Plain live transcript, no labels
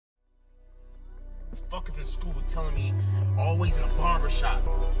motherfuckers in school telling me always in a barbershop.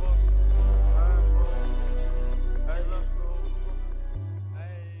 Alright,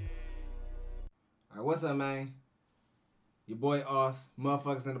 what's up, man? Your boy Oz,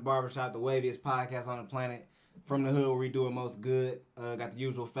 motherfuckers in the barbershop, the waviest podcast on the planet. From the hood where we do it most good. Got the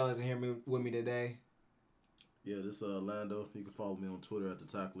usual fellas in here with me today. Yeah, this is Lando. You can follow me on Twitter at the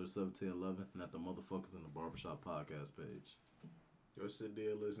Tackler1711 and at the Motherfuckers in the Barbershop podcast page. What's the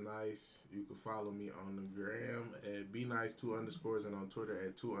deal is nice. You can follow me on the gram at BeNice2_ and on Twitter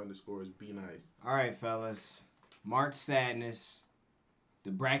at 2_BeNice. Alright, fellas. March Sadness.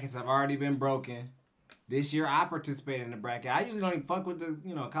 The brackets have already been broken. This year I participated in the bracket. I usually don't even fuck with the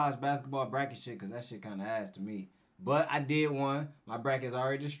college basketball bracket shit because that shit kind of ass to me. But I did one. My bracket's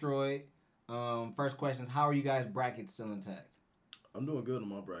already destroyed. First question is, how are you guys' brackets still intact? I'm doing good in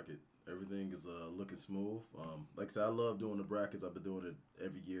my bracket. Everything is looking smooth. Like I said, I love doing the brackets. I've been doing it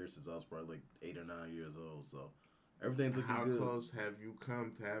every year since I was probably like 8 or 9 years old. So everything's looking good. How close have you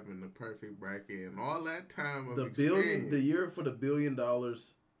come to having the perfect bracket and all that time of experience? The year for the $1 billion,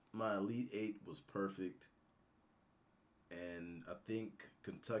 my Elite Eight was perfect. And I think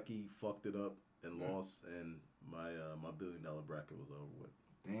Kentucky fucked it up and lost, and my $1 billion bracket was over with.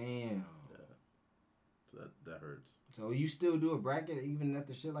 Damn. Yeah. So that hurts. So you still do a bracket even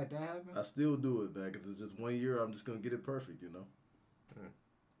after shit like that happen? I still do it, man, because it's just 1 year. I'm just going to get it perfect,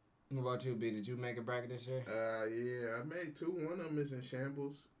 What about you, B? Did you make a bracket this year? Yeah, I made 2. One of them is in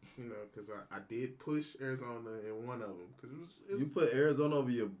shambles, because I did push Arizona in one of them. Cause it was you put Arizona over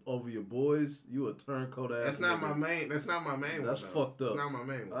your boys, you a turncoat ass. That's not my main. That's not my main one. That's fucked up. That's not my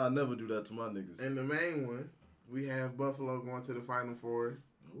main one. I never do that to my niggas. And the main one, we have Buffalo going to the Final Four.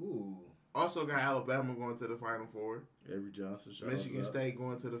 Ooh. Also got Alabama going to the Final Four. Avery Johnson. Michigan State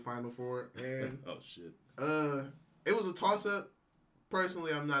going to the Final Four. And oh shit. It was a toss up.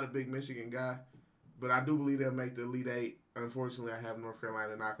 Personally, I'm not a big Michigan guy, but I do believe they'll make the Elite Eight. Unfortunately, I have North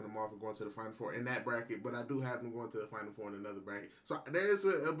Carolina knocking them off and going to the Final Four in that bracket, but I do have them going to the Final Four in another bracket. So there's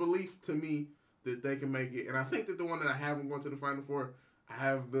a belief to me that they can make it, and I think that the one that I have them going to the Final Four, I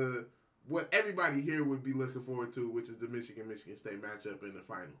have what everybody here would be looking forward to, which is the Michigan State matchup in the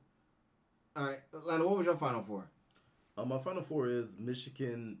final. All right, Lando, what was your Final Four? My Final Four is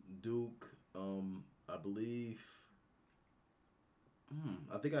Michigan, Duke, I believe.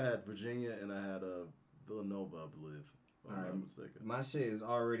 I think I had Virginia and I had Villanova, I believe. If I'm not mistaken. My shit is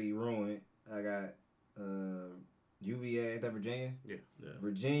already ruined. I got UVA, ain't that Virginia? Yeah.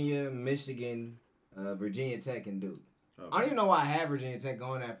 Virginia, Michigan, Virginia Tech, and Duke. Okay. I don't even know why I have Virginia Tech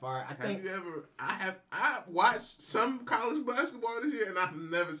going that far. I watched some college basketball this year, and I've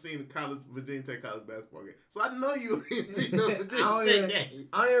never seen a Virginia Tech college basketball game. So I know you didn't see no Virginia Tech game.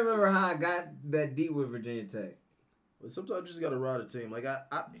 I don't even remember how I got that deep with Virginia Tech. Sometimes you just gotta ride a team. Like I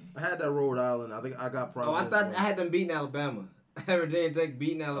had that Rhode Island. I think I got Providence. Oh, I thought I had them beating Alabama. I had Virginia Tech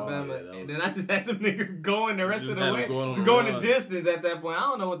beating Alabama, and then I just had them niggas going the rest of the way, going the distance at that point. I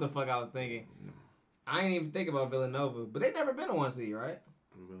don't know what the fuck I was thinking. I didn't even think about Villanova, but they never been a 1 seed, right?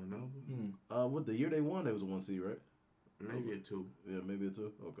 Villanova. What the year they won? They was a 1 seed, right? Maybe a 2. Yeah, maybe a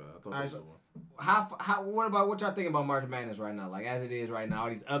 2. Okay, I thought All right, that was one. How? What y'all thinking about March Madness right now? Like as it is right now, all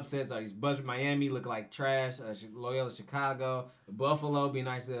these upsets, all these Buster Miami look like trash. Loyola Chicago, Buffalo be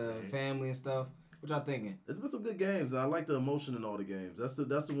nice family and stuff. What y'all thinking? It's been some good games. I like the emotion in all the games. That's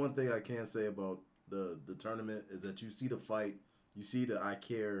the one thing I can say about the tournament is that you see the fight, you see the I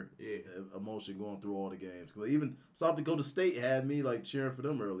care emotion going through all the games. Cause even South Dakota State had me like cheering for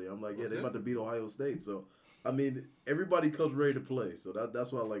them earlier. I'm like, yeah, they about to beat Ohio State. So. I mean, everybody comes ready to play, so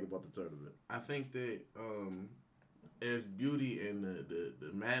that's what I like about the tournament. I think that there's beauty in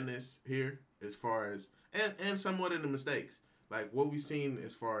the madness here, as far as and somewhat in the mistakes. Like what we've seen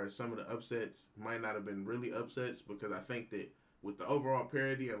as far as some of the upsets might not have been really upsets, because I think that with the overall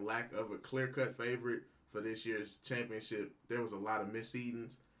parity and lack of a clear-cut favorite for this year's championship, there was a lot of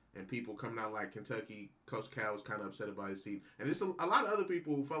misseedings. And people coming out like Kentucky, Coach Cal was kind of upset about his seed. And there's a lot of other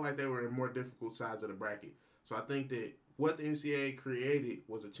people who felt like they were in more difficult sides of the bracket. So I think that what the NCAA created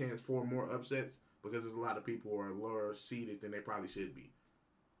was a chance for more upsets, because there's a lot of people who are lower seeded than they probably should be.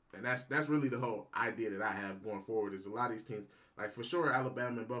 And that's really the whole idea that I have going forward, is a lot of these teams, like for sure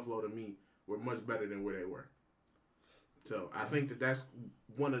Alabama and Buffalo to me, were much better than where they were. So I think that that's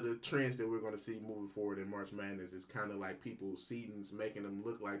one of the trends that we're going to see moving forward in March Madness, is kind of like people's seedings making them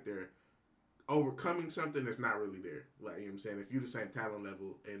look like they're overcoming something that's not really there. Like, you know what I'm saying? If you're the same talent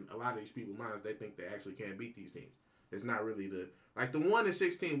level, and a lot of these people's minds, they think they actually can't beat these teams. It's not really the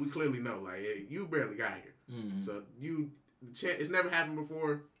 1-16, we clearly know, like, hey, you barely got here. Mm-hmm. So it's never happened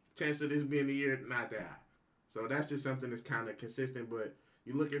before. Chance of this being the year, not that high. So that's just something that's kind of consistent. But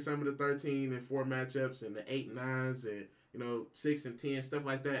you look at some of the 13 and 4 matchups and the 8 and 9s and 6 and 10 stuff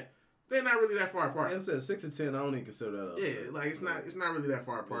like that. They're not really that far apart. I said 6 and 10. I don't even consider that. Yeah, like it's not really that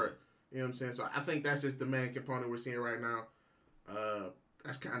far apart. You know what I'm saying? So I think that's just the main component we're seeing right now.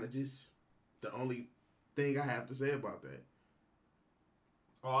 That's kind of just the only thing I have to say about that.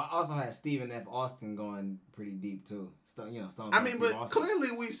 Oh, I also had Stephen F. Austin going pretty deep too. Stone I mean, but Austin.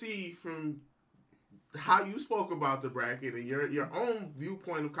 clearly we see from how you spoke about the bracket and your own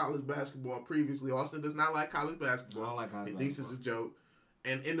viewpoint of college basketball previously, Austin does not like college basketball. I don't like college He thinks it's a joke.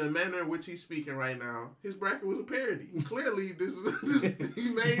 And in the manner in which he's speaking right now, his bracket was a parody. Clearly,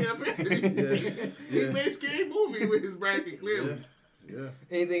 he made a parody. He made a scary movie with his bracket, clearly. Yeah.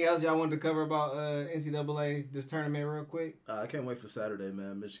 Anything else y'all wanted to cover about NCAA, this tournament real quick? I can't wait for Saturday,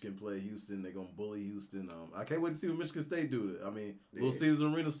 man. Michigan play Houston. They're going to bully Houston. I can't wait to see what Michigan State do. I mean, Little Caesars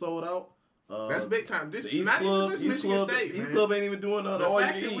Arena sold out. That's big time. This the East not Club, even just East Michigan Club, State, East man. Club ain't even doing the all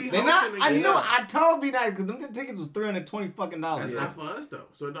fact you that can we eat. They not. hosting I again. know. I told B-Night because them tickets was $320 fucking. That's not for us, though,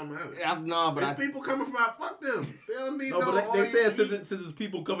 so it don't matter. No, but There's people coming from out. Fuck them. They don't need No, but they said all-you-can-eat. since it's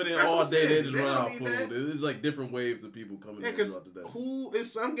people coming in That's all what I'm day, they saying. just They run don't out need food. that. It's like different waves of people coming Yeah, in because throughout the day. who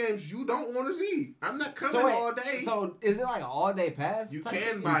is some games you don't want to see? I'm not coming so wait, all day. So is it like an all day pass? You type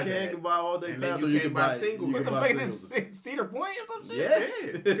can thing? buy You that. can buy all day And then pass, you or you can can buy buy singles. you What can the buy fuck is singles. this? Cedar Point or some shit?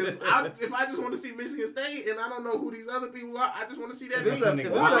 Yeah. Because if I just want to see Michigan State and I don't know who these other people are, I just want to see that If it was team. at- if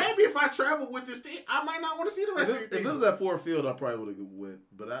it Or was at- maybe if I travel with this team, I might not want to see the rest of the If it team. was at Ford Field, I probably would have went.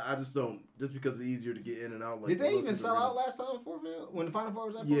 But I just don't. Just because it's easier to get in and out. Like Did they the even Wilsons sell Arena. out last time at Fort Field? When the Final Four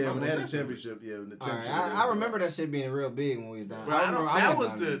was at Fort Yeah, Field? when they had the Definitely. championship. Yeah, when the All right, championship. I remember that shit being real big when we was down. But I remember, that went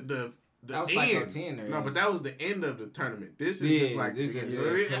was down there. the That was Psycho end. 10 there, No, yeah. but that was the end of the tournament. This is Yeah, just like this the is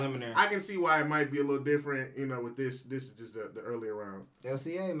beginning. So preliminary. I can see why it might be a little different. With this is just the earlier round.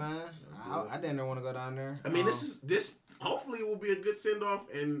 LCA, man. I didn't want to go down there. I mean, this hopefully will be a good send off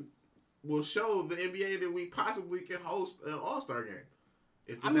and will show the NBA that we possibly can host an All-Star game.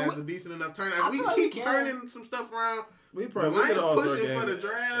 If this has a decent enough turnout, I if we feel like keep we can. turning some stuff around. We probably The look at Lions All-Star pushing game for the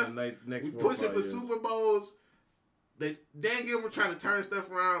draft. in the next We 4 or 5 pushing for years. Super Bowls. Dan Gilbert trying to turn stuff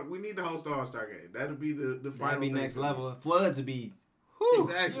around. We need to host the All-Star game. That'll be the final. That'd be thing next for me. level. Floods would be. Whew,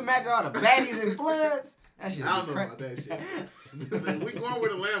 Exactly. You imagine all the baddies and floods? That shit. I don't know about that shit. We going where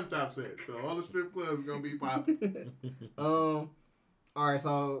the lamb tops at, so all the strip clubs is gonna be popping. All right,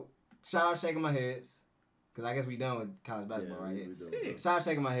 so shout out Shaking My Heads, cause I guess we done with college basketball, right? Yeah. Shout out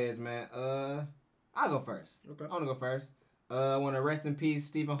Shaking My Heads, man. I'll go first. Okay. I want to go first. I want to rest in peace,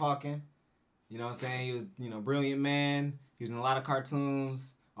 Stephen Hawking. You know what I'm saying? He was, brilliant man. He was in a lot of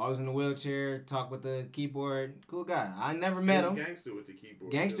cartoons. Always in the wheelchair. Talk with the keyboard. Cool guy. I never met him. Gangster with the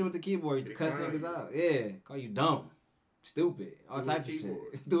keyboard. Gangster with the keyboard. Used to cuss They niggas clown out. Yeah. Call you dumb. Stupid. All Through a types of keyboard.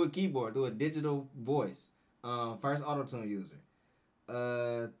 shit. Through a keyboard. Through a digital voice. First auto-tune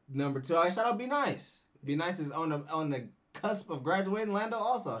user. Number 2. Shout out Be Nice. Be Nice is on the cusp of graduating. Lando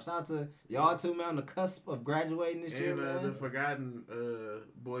also. Shout out to y'all two, man, on the cusp of graduating this year, And man. the forgotten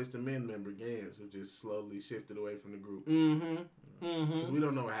Boys to Men member, Gans, who just slowly shifted away from the group. Mm-hmm. Because we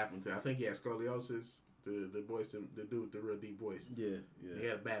don't know what happened to him. I think he had scoliosis, the dude with the real deep voice. Yeah. He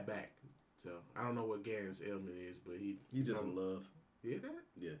had a bad back. So, I don't know what Gans' ailment is, but He's just in love. Yeah, that?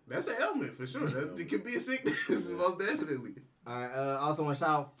 Yeah. That's an ailment for sure. It could be a sickness, most definitely. All right. Also want to shout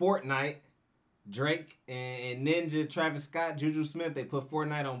out Fortnite. Drake and Ninja, Travis Scott, Juju Smith. They put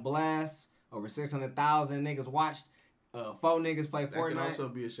Fortnite on blast. Over 600,000 niggas watched. 4 niggas play That Fortnite. could also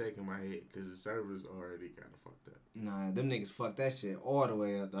be a shake in my head because the servers already kind of fucked up. Nah, them niggas fucked that shit all the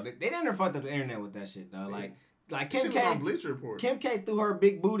way up, though. They didn't fucked up the internet with that shit, though. Yeah. Like She Kim was on K. Bleacher Report. Kim K threw her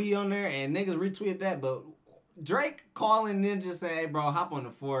big booty on there, and niggas retweeted that. But Drake calling Ninja saying, "Hey, bro, hop on the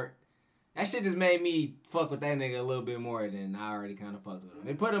fort." That shit just made me fuck with that nigga a little bit more than I already kind of fucked with him.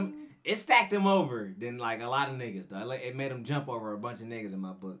 It put him, it stacked him over than like a lot of niggas, though. It made him jump over a bunch of niggas in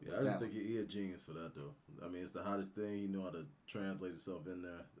my book. Yeah, I just think he a genius for that, though. I mean, it's the hottest thing. You know how to translate yourself in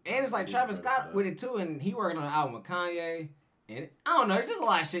there. And it's like Travis Scott with it too, and he working on an album with Kanye. And I don't know, it's just a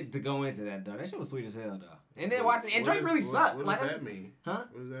lot of shit to go into that, though. That shit was sweet as hell, though. And then watch it, and Drake really sucked. What Like, does that mean? Huh?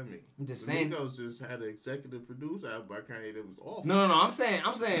 What does that mean? I'm just The saying. Migos just had an executive producer out by Kanye that was awful. No. I'm saying.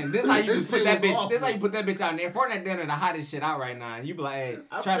 This how you This just put shit that was bitch. awful. This how you put that bitch out there. Fortnite done the hottest shit out right now. And you be like, hey,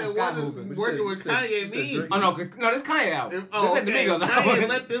 Travis Scott hooping. Working with Kanye mean? Oh no, this Kanye out. This Oh, ain't the okay. Migos If out. Kanye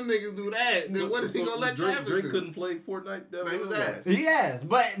let them niggas do that, then what is he gonna let Drake Travis Drake do? couldn't play Fortnite. No, he was ass. He has,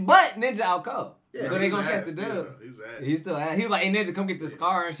 but Ninja out cold. Yeah, so they gonna catch the Still, dub. though. He was ass. He still he was like, hey, Ninja, come get the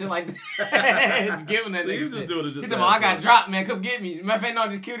scar and shit like that. Just giving that So he nigga was just shit. doing it just He to told me, I have got fun. dropped, man. Come get me. Matter of fact, no,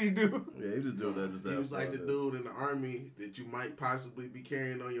 just kill these dudes. Yeah, he was just doing that just to He have was like the fun. dude in the army that you might possibly be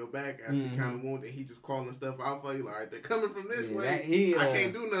carrying on your back after you kind of wounded. He just calling stuff out for you. Like, all right, they're coming from this Yeah, way. that- he, I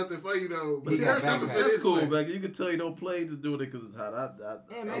can't do nothing for you though. But he see, got they're coming backpack. for That's this cool, way. man. You can tell he don't play, just doing it because it's hot. Yeah,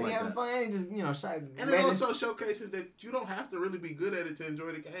 I man, he like having that. fun. And he just, shot. And it also showcases that you don't have to really be good at it to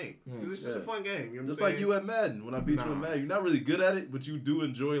enjoy the game. Because it's just a Yeah. fun game. You know what Just I'm like saying? you at Madden. When I beat you Nah. at Madden, you're not really good at it, but you do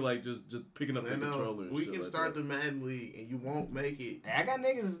enjoy like just picking up the I know. controller. And We shit can like start that. the Madden League and you won't make it. Hey, I got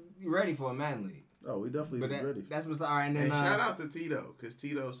niggas ready for a man league. Oh, we definitely But ready. that's what's all right. And then And shout out to Tito, because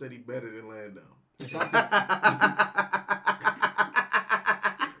Tito said he better than Lando. shout out to,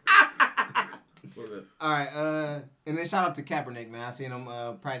 all right. And then shout out to Kaepernick, man. I seen him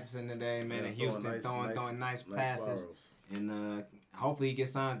practicing today, man, in Houston, throwing nice passes. spirals. And hopefully he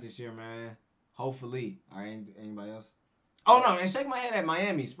gets signed this year, man. Hopefully. All right, anybody else? Oh, no, and shake my head at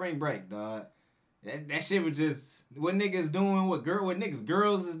Miami, spring break, dog. That shit was just what niggas doing, what niggas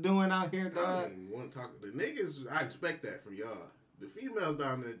girls is doing out here, I dog. don't even want to talk. The niggas, I expect that from y'all. The females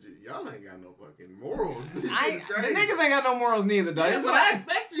down there, y'all ain't got no fucking morals. This shit is The crazy. niggas ain't got no morals neither, dog. That's It's what like- I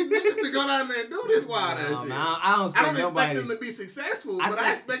expect you niggas to go down there and do this wild ass No, shit. man, I don't expect I don't nobody. expect them to be successful, I but I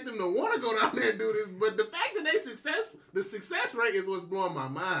think- expect them to want to go down there and do this. But the fact that they successful, the success rate is what's blowing my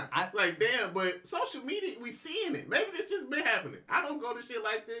mind. Like, damn, but social media, we seeing it. Maybe this just been happening. I don't go to shit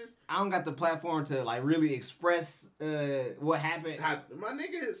like this. I don't got the platform to like really express what happened. My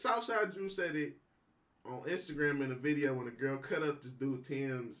nigga Southside Drew said it on Instagram in a video when a girl cut up this dude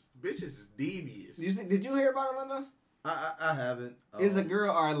Tim's. Bitches is devious. Did you hear about it, Linda? I haven't. It's a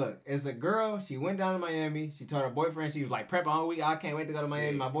girl. All right, look. It's a girl. She went down to Miami. She told her boyfriend she was like prepping all week. I can't wait to go to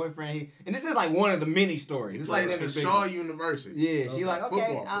Miami. Yeah. My boyfriend. And this is like one of the many stories. It's like Plays them for big Shaw ones. University. Yeah, she like, okay,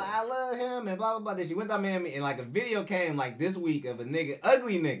 Football I love him and blah, blah, blah. Then she went down to Miami and like a video came like this week of a nigga,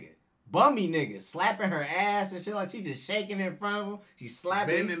 ugly nigga, bummy nigga, slapping her ass and shit. Like she just shaking in front of him. She's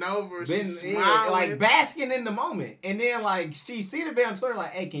slapping. Bending over, she's yeah, smiling. like basking in the moment. And then like she see the video on Twitter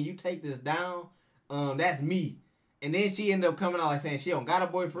like, hey, can you take this down? That's me. And then she ended up coming out like saying she don't got a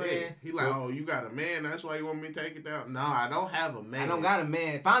boyfriend. Yeah. He like, oh, you got a man? That's why you want me to take it down? No, I don't have a man. I don't got a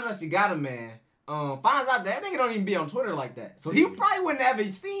man. Finds out she got a man. Finds out that nigga don't even be on Twitter like that. So he probably wouldn't have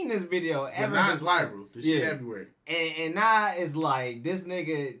even seen this video But ever. now it's viral. The shit Yeah. everywhere. And now it's like this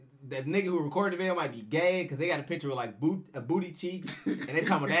nigga, the nigga who recorded the video might be gay because they got a picture with like booty cheeks. And they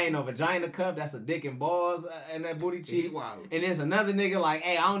talking about that ain't no vagina cup. That's a dick and balls in that booty He cheek. wild. And there's another nigga like,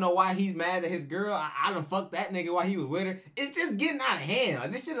 hey, I don't know why he's mad at his girl. I done fucked that nigga while he was with her. It's just getting out of hand.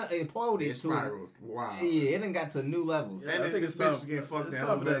 Like, this shit done imploded. It's to viral. Wow. Yeah, it done got to new levels. Yeah, And I think this it's bitch time, is getting fucked it's down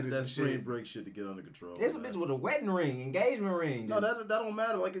time for that, with that this spring shit. break shit to get under control. There's a man. bitch with a wedding ring, engagement ring. No, that don't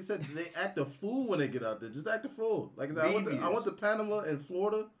matter. Like I said, they act a fool when they get out there. Just act a fool. Like I said, I went to Panama and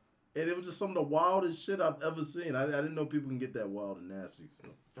Florida, and it was just some of the wildest shit I've ever seen. I didn't know people can get that wild and nasty. So.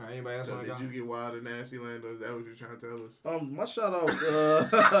 All right, anybody else So want to did go? you get wild and nasty, Lando? Is that what you're trying to tell us? My shout out,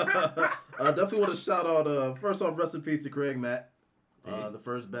 I definitely want to shout out. First off, rest in peace to Craig Matt, the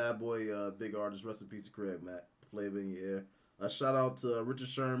first bad boy big artist. Rest in peace to Craig Matt, Flavor in your ear. A shout out to Richard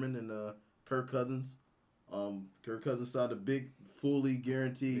Sherman and Kirk Cousins. Kirk Cousins signed a big, fully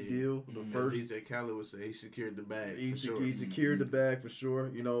guaranteed deal. The first. DJ Khaled would say he secured the bag. He for sure. secured the bag for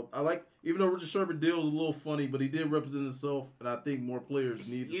sure. You know, I like, even though Richard Sherman deal was a little funny, but he did represent himself, and I think more players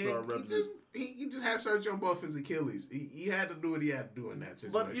need to start representing. He just had surgery on both his Achilles. He had to do what he had to do in that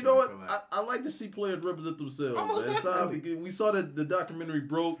situation. But you know what? I feel like. I like to see players represent themselves. Almost man. definitely. We saw that the documentary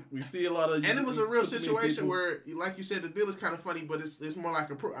broke. We see a lot of, And it was a real too many situation people. where, like you said, the deal is kind of funny, but it's more like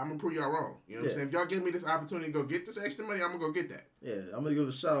I'm gonna prove y'all wrong. You know what I'm saying? If y'all give me this opportunity to go get this extra money, I'm gonna go get that. Yeah, I'm gonna give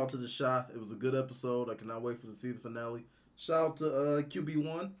a shout out to the Shy. It was a good episode. I cannot wait for the season finale. Shout out to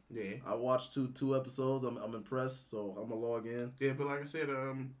QB1. Yeah. I watched two episodes. I'm impressed, so I'm gonna log in. Yeah, but like I said,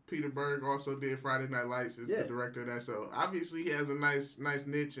 Peter Berg also did Friday Night Lights as the director of that. So obviously he has a nice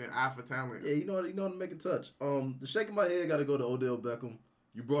niche and eye for talent. Yeah, you know how to make a touch. The shaking my head got to go to Odell Beckham.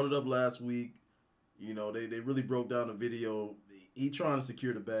 You brought it up last week. You know they really broke down the video. He trying to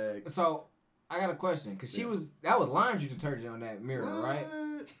secure the bag. So I got a question because that was laundry detergent on that mirror, right?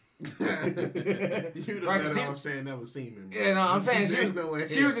 You the Right, better see- off saying that was semen. Bro. Yeah, no, I'm saying There's no way.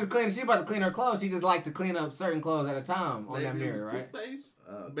 she was just cleaning. She about to clean her clothes. She just like to clean up certain clothes at a time on that Maybe it mirror, was right? Toothpaste,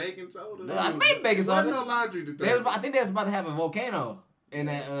 baking soda. Maybe baking soda. Wasn't no laundry I detergent. think they was about to have a volcano in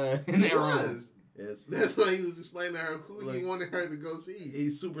that in that It room. was. Yes. That's why he was explaining to her who Like- he wanted her to go see.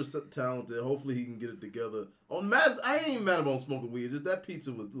 He's super talented. Hopefully he can get it together. On Matt, I ain't even mad about him smoking weed. Just that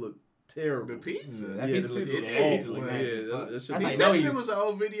pizza look terrible. The pizza. That Yeah, pizza the looks pizza awful. was awful. Like, Yeah, nasty as that fuck. shit That's was- how He you said know it he's was an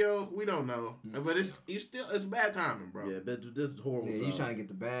old video. We don't know, but it's bad timing, bro. Yeah, but this is horrible. Yeah, you time. trying to get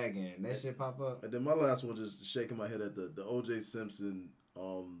the bag in. That shit pop up. And then my last one, just shaking my head at the O.J. Simpson.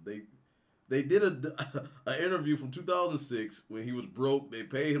 They did an interview from 2006 when he was broke. They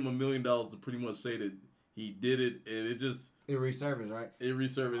paid him $1 million to pretty much say that he did it, and it just It resurfaced, right?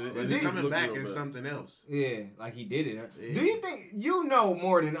 resurfaced. But It he's just coming looked back real in bad. something else. Yeah, like he did it. Right? Yeah. Do you think you know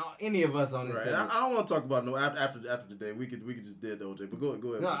more than any of us on this Right. subject? I don't want to talk about no after today. We could just dead the OJ, but go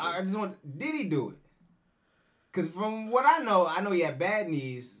ahead. No, I just want. Did he do it? Because from what I know he had bad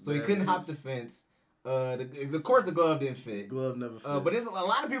knees, so he Bad couldn't hop knees. the fence. Of course, the glove didn't fit. Glove never fit. But it's a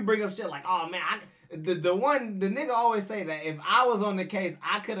lot of people bring up shit like, oh man, the nigga always say that if I was on the case,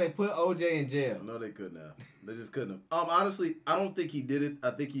 I could have put OJ in jail. No, they couldn't have. They just couldn't have. Honestly, I don't think he did it.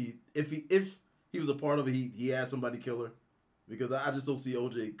 I think if he was a part of it, he had somebody kill her. Because I just don't see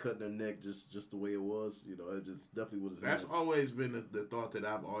OJ cutting her neck just the way it was. You know, it just definitely was. That's always been the thought that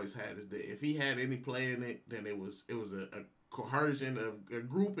I've always had is that if he had any play in it, then it was a coercion of a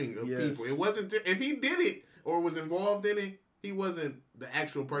grouping of people. It wasn't if he did it or was involved in it, he wasn't the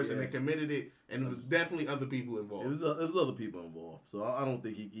actual person that committed it, and it was definitely other people involved. It was other people involved. So I don't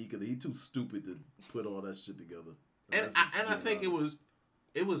think he could. He's too stupid to put all that shit together. And I think it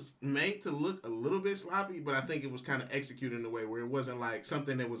was made to look a little bit sloppy, but I think it was kind of executed in a way where it wasn't like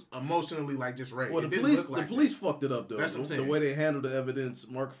something that was emotionally like just right. Well, the police fucked it up though. That's what I'm saying. The way they handled the evidence,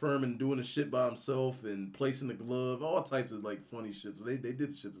 Mark Furman doing the shit by himself and placing the glove, all types of like funny shit. So they did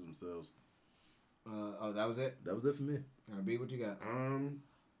the shit to themselves. That was it. That was it for me. All right, B, what you got?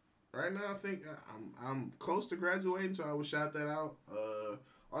 Right now I think I'm close to graduating, so I will shout that out.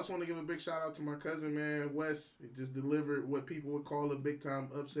 I also want to give a big shout out to my cousin, man, Wes. He just delivered what people would call a big time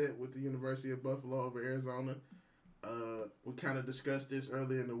upset with the University of Buffalo over Arizona. We kind of discussed this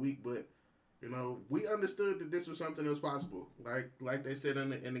earlier in the week, but you know, we understood that this was something that was possible. Like they said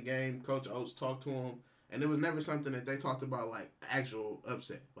in the game, Coach Oates talked to him, and it was never something that they talked about like actual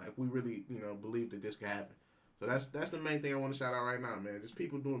upset. Like we really, believed that this could happen. So that's the main thing I want to shout out right now, man. Just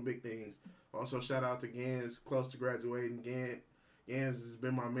people doing big things. Also shout out to Gans, close to graduating. Gans has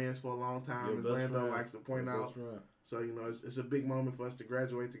been my man for a long time, as Lando likes to point out. So, it's a big moment for us to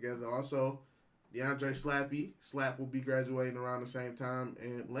graduate together. Also, DeAndre Slap will be graduating around the same time,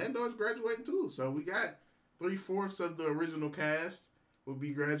 and Lando is graduating too. So we got 3/4 of the original cast will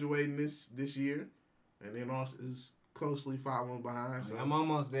be graduating this year, and then also is closely following behind. So I'm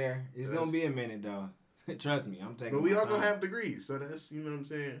almost there. It's gonna be a minute though. Trust me, I'm taking. But we my all time. gonna have degrees, so that's what I'm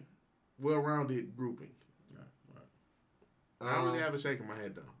saying. Well-rounded grouping. I don't really have a shake in my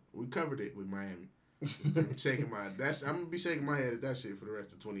head though. We covered it with Miami. I'm gonna be shaking my head at that shit for the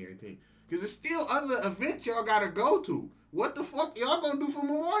rest of 2018. Cause there's still other events y'all gotta go to. What the fuck y'all gonna do for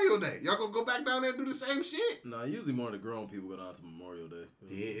Memorial Day? Y'all gonna go back down there and do the same shit? No, usually more of the grown people go down to Memorial Day.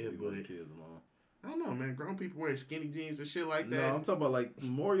 Yeah, but but the kids along. I don't know, man. Grown people wearing skinny jeans and shit like that. No, I'm talking about like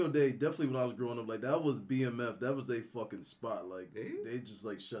Memorial Day. Definitely when I was growing up, like that was BMF. That was their fucking spot. Like they just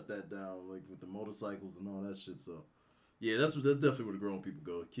like shut that down, like with the motorcycles and all that shit. So yeah, that's definitely where the grown people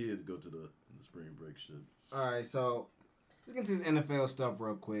go. Kids go to the spring break shit. All right, so let's get to this NFL stuff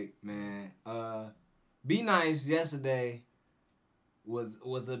real quick, man. Be Nice yesterday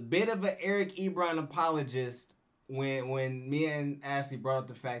was a bit of an Eric Ebron apologist when me and Ashley brought up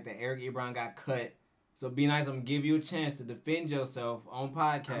the fact that Eric Ebron got cut. So Be Nice, I'm gonna give you a chance to defend yourself on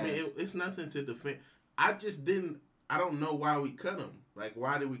podcast. I mean, it's nothing to defend. I don't know why we cut him. Like,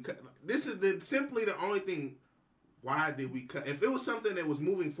 why did we cut? This is simply the only thing. Why did we cut? If it was something that was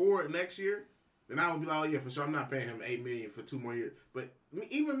moving forward next year, then I would be like, oh yeah, for sure, I'm not paying him $8 million for 2 more years. But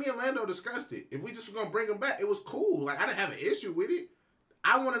even me and Lando discussed it. If we just were gonna bring him back, it was cool. Like I didn't have an issue with it.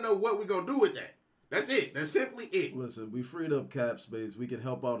 I want to know what we're gonna do with that. That's it. That's simply it. Listen, we freed up cap space. We can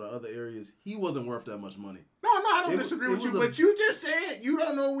help out in other areas. He wasn't worth that much money. No, I don't disagree with you. But you just said you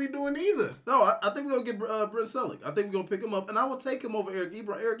don't know what we're doing either. No, I think we're going to get Brent Selleck. I think we're going to pick him up. And I will take him over Eric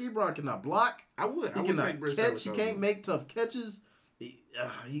Ebron. Eric Ebron cannot block. I would cannot take Brent catch. Selleck. He can't make tough catches.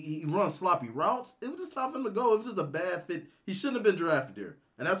 He runs sloppy routes. It was just time for him to go. It was just a bad fit. He shouldn't have been drafted there.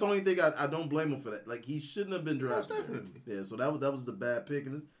 And that's the only thing I don't blame him for that. Like, he shouldn't have been drafted there. Yeah, so that was the bad pick.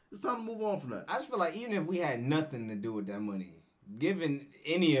 And it's time to move on from that. I just feel like even if we had nothing to do with that money, giving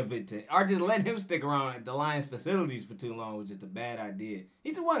any of it to, or just letting him stick around at the Lions facilities for too long was just a bad idea. He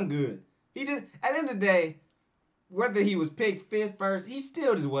just wasn't good. He just, at the end of the day, whether he was picked fifth first, he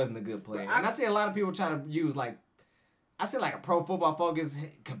still just wasn't a good player. And I see a lot of people try to use a Pro Football Focus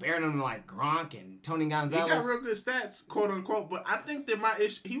comparing him to like Gronk and Tony Gonzalez. He got real good stats, quote unquote, but I think that my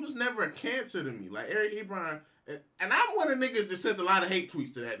issue, he was never a cancer to me. Like Eric Ebron, and I'm one of the niggas that sent a lot of hate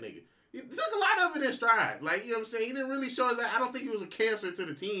tweets to that nigga. He took a lot of it in stride. Like, you know what I'm saying? He didn't really show us that. I don't think he was a cancer to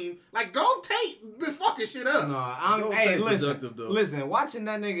the team. Like, Gold Tate been fucking shit up. No, Gold hey, Tate listen, productive, though. listen. Watching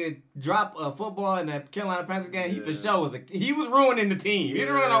that nigga drop a football in that Carolina Panthers game, he for sure was he was ruining the team. He was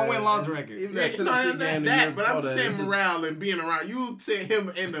ruining our win-loss record. Even Yeah, that you know, Tennessee game the year but I'm before just that, saying it just- morale and being around. You said him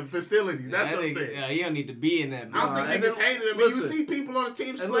in the facilities. That's That what I'm nigga, saying. he don't need to be in that. I don't bitch. think and niggas then- hated him. listen, You see people on the team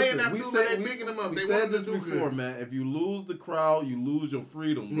And slaying listen, Abdullah, they bigging him up. we They said wanted this to do before, good. man. If you lose the crowd, you lose your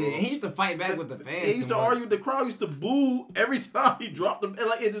freedom, bro. Yeah, he used to fight back with the fans. He used to too much. argue with the crowd. Used to boo every time he dropped them. And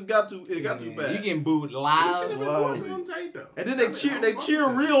like it just got too bad. You getting booed He live. should have been Wow. more on tape though. And then they cheer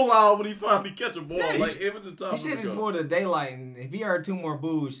real loud when he finally catch a ball. Yeah, like it was just time He to should have just go. pulled the daylight, and if he heard 2 more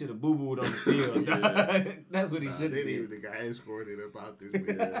boos, should have boo-booed on the field. Yeah. That's what he Nah, should they have didn't did. even think I escorted about this.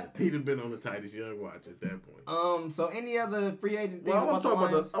 Man. He'd have been on the tightest young watch at that point. So any other free agent things Well, I want to talk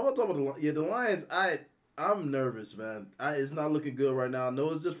about Lions? the. I want to talk about the Lions. I'm nervous, man. It's not looking good right now. I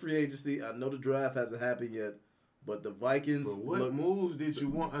know it's just free agency. I know the draft hasn't happened yet, but the Vikings. But what moves did you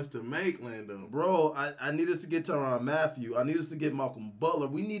want us to make, Lando? Bro, I need us to get Tyrann Mathieu. I need us to get Malcolm Butler.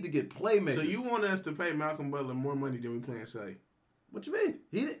 We need to get playmakers. So you want us to pay Malcolm Butler more money than we plan Slay? What you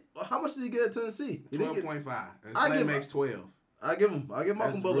mean? How much did he get at Tennessee? He didn't get. 12.5. And I Slay give- makes 12. I give Malcolm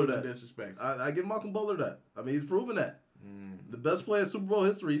That's Butler rude and that. disrespectful. I give Malcolm Butler that. I mean, he's proven that. The best player in Super Bowl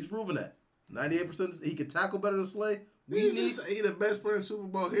history. He's proven that. 98%. He can tackle better than Slay. We need to say the best player in Super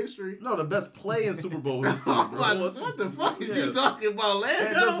Bowl history. No, the best play in Super Bowl history. I'm bro. about to- what the fuck is you talking about,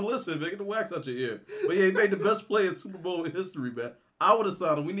 Man, just Lando? listen, man. Get the wax out your ear. But yeah, he made the best play in Super Bowl history, man. I would have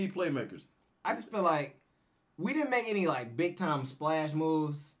signed him. We need playmakers. I just feel like we didn't make any like big time splash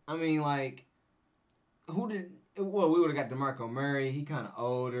moves. I mean, like who did? Well, we would have got DeMarco Murray. He kind of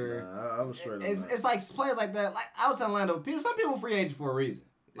older. Nah, I was straight on It's, that. it's like players like that. Like I was telling Lando, some people free agents for a reason.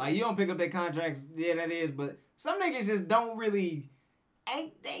 Like you don't pick up their contracts. Yeah, that is. But some niggas just don't really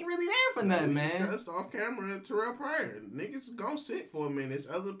they ain't really there for nothing, We man. discussed off camera Terrell Pryor. Niggas gonna sit for a minute. There's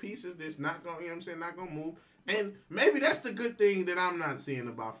other pieces that's not gonna, you know what I'm saying, not gonna move. And maybe that's the good thing that I'm not seeing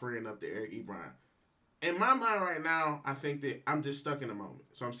about freeing up the Eric Ebron. In my mind right now, I think that I'm just stuck in the moment.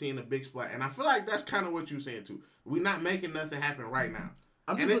 So I'm seeing a big splat. And I feel like that's kind of what you're saying too. We're not making nothing happen right now.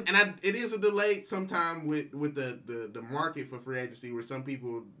 It is a delay sometime with the market for free agency where some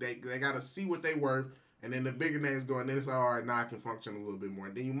people, they got to see what they worth. And then the bigger names go, and then it's like, all right, now I can function a little bit more.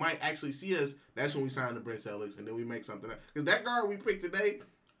 And then you might actually see us. That's when we sign the Brent Celtics, and then we make something up. Because that guard we picked today,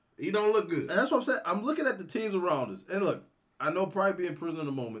 he don't look good. And that's what I'm saying. I'm looking at the teams around us. And look, I know probably be in prison in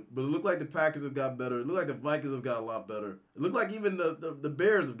a moment, but it looked like the Packers have got better. It looked like the Vikings have got a lot better. It looked like even the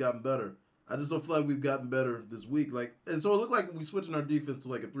Bears have gotten better. I just don't feel like we've gotten better this week. And so it looked like we switching our defense to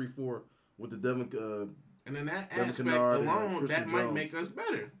like a 3-4 with the Devin. And in that Devin aspect Kennard and, alone, Christian that might Jones. make us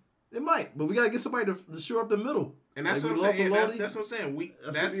better. It might, but we gotta get somebody to shore up the middle. And that's Like, what we I'm saying. lost Yeah, Elordi. that's what I'm saying.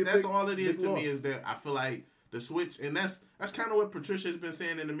 That's That's gonna be a big- all it is big to loss. me is that I feel like the switch, and that's kind of what Patricia's been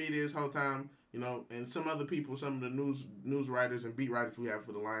saying in the media this whole time. You know, and some other people, some of the news writers and beat writers we have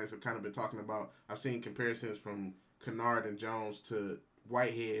for the Lions have kind of been talking about. I've seen comparisons from Kennard and Jones to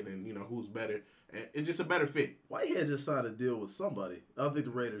Whitehead, and you know who's better. And it's just a better fit. Whitehead just signed a deal with somebody. I don't think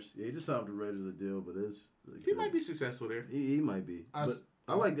the Raiders. Yeah, he just signed with the Raiders a deal, but it's like, He might be successful there. He might be. I But s-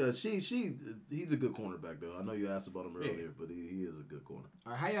 I like he's a good cornerback though. I know you asked about him earlier, but he is a good corner.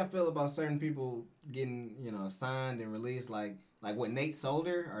 Or how y'all feel about certain people getting, signed and released, like what Nate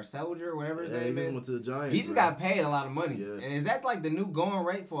Solder or Soldier, whatever his Yeah, he name just is? went to the Giants. He just man. got paid a lot of money. Yeah. And is that like the new going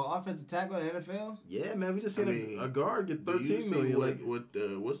rate for an offensive tackle in the NFL? Yeah, man, we just I seen mean, a guard get Do you 13 see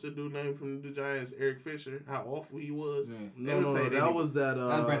million. what's the dude name from the Giants? Eric Fisher. How awful he was. Yeah. No, that was that.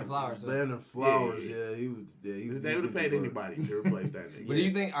 was Brandon Flowers, too. Brandon Flowers, Yeah. he was. Yeah, he was. They would have paid anybody to replace that nigga. But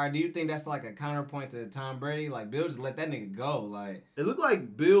do you think that's like a counterpoint to Tom Brady? Like Bill just let that nigga go. Like It looked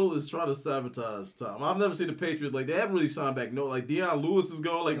like Bill is trying to sabotage Tom. I've never seen the Patriots they haven't really signed back. No, like Deion Lewis is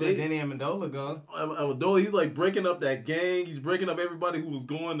gone. Like let Danny Amendola go. Amendola, he's like breaking up that gang. He's breaking up everybody who was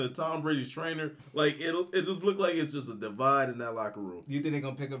going to Tom Brady's trainer. Like it just looked like it's just a divide in that locker room. You think they're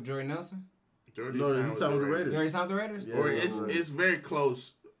gonna pick up Jordan Nelson? Jordy No, he signed with the Raiders. You already signed the Raiders? Yeah. Or he it's signed with the Raiders. very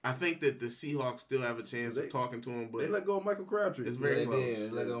close. I think that the Seahawks still have a chance of talking to him, but They let go of Michael Crabtree. It's Yeah, very they close.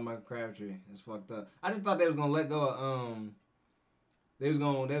 did. They let go of Michael Crabtree. It's fucked up. I just thought they was gonna let go of They was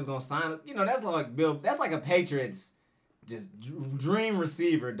gonna sign. That's like Bill. That's like a Patriots, just dream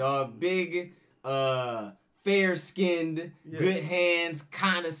receiver, dog. Big, fair skinned, good hands,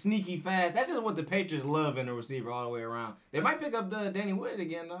 kind of sneaky fast. That's just what the Patriots love in a receiver all the way around. They might pick up Danny Wood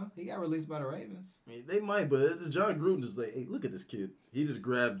again though. He got released by the Ravens. I mean, they might, but it's just John Gruden just like, hey, look at this kid. He just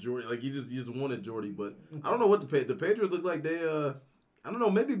grabbed Jordy, like he just wanted Jordy, but I don't know what the Patriots look like. They I don't know.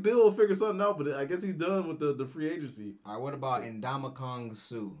 Maybe Bill will figure something out, but I guess he's done with the free agency. All right, what about Ndamukong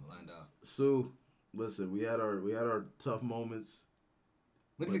Suh, Lando? Sue, listen, we had our tough moments.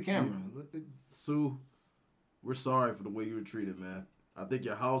 Look at the camera. Sue, we're sorry for the way you were treated, man. I think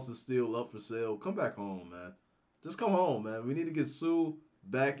your house is still up for sale. Come back home, man. Just come home, man. We need to get Sue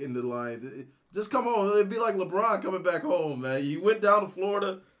back in the line. Just come home. It'd be like LeBron coming back home, man. He went down to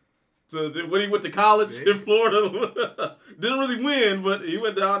Florida when he went to college in Florida. Didn't really win, but he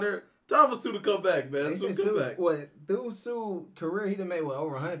went down there. Time for Sue to come back, man. Sue, come back. What, through Sue's career, he done made,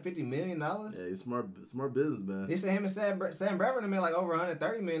 over $150 million? Yeah, he's smart business, man. They said him and Sam Bradford made like over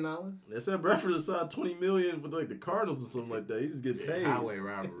 $130 million. They said Bradford just signed $20 million with like the Cardinals or something like that. He just getting paid. Highway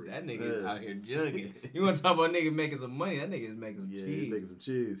robbery. That nigga's out here jugging. You want to talk about niggas making some money? That nigga's making some cheese. Yeah, he's making some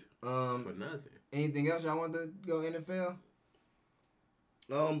cheese. For nothing. Anything else y'all want to go NFL?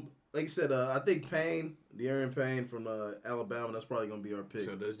 Like I said, I think De'Aaron Payne from Alabama, that's probably gonna be our pick.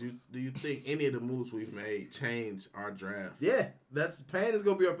 So do you think any of the moves we've made change our draft? Yeah, Payne is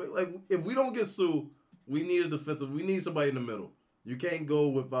gonna be our pick. Like if we don't get Sue, we need a defensive. We need somebody in the middle. You can't go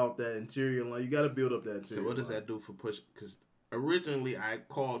without that interior line. You got to build up that interior. So what does line. that do for push? Because originally I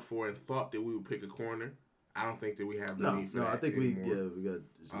called for and thought that we would pick a corner. I don't think that we have the need for that. I think anymore. we got.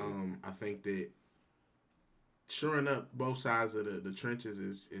 I think that shoring up both sides of the trenches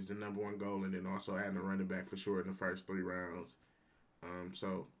is the number one goal, and then also adding a running back for sure in the first 3 rounds.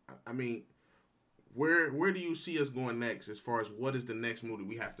 So I mean, where do you see us going next as far as what is the next move that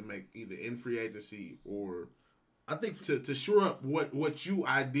we have to make either in free agency or I think to shore up what you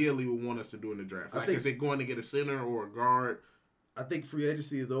ideally would want us to do in the draft? Like, is it going to get a center or a guard? I think free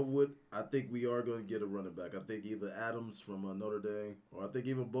agency is over with. I think we are going to get a running back. I think either Adams from Notre Dame or I think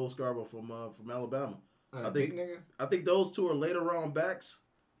even Bo Scarborough from Alabama. I think big nigga? I think those 2 are later round backs,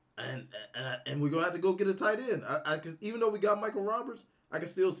 and we're gonna have to go get a tight end. Cause even though we got Michael Roberts, I can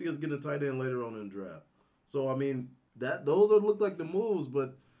still see us getting a tight end later on in the draft. So I mean those look like the moves,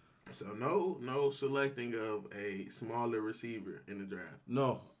 but so no selecting of a smaller receiver in the draft.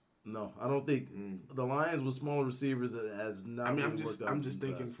 No, I don't think the Lions with smaller receivers has not. I mean, really I'm just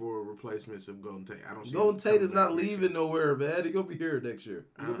thinking for replacements of Golden Tate. I don't see Golden Tate is not leaving nowhere, man. He gonna be here next year.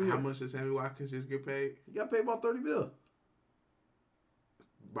 How much does Sammy Watkins just get paid? He got paid about $30 million.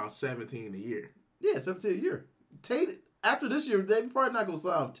 About 17 a year. Yeah, 17 a year. Tate after this year, they probably not gonna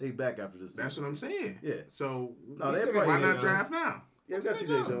sign Tate back after this. That's what I'm saying. Yeah. So why not draft now? Yeah, we got T.J.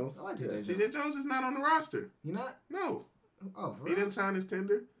 Jones. I like T.J. Jones. T.J. Jones is not on the roster. You not? No. Oh, for He didn't sign his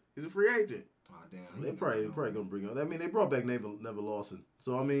tender. He's a free agent. Oh, damn. They probably gonna bring him. I mean, they brought back Neville Lawson.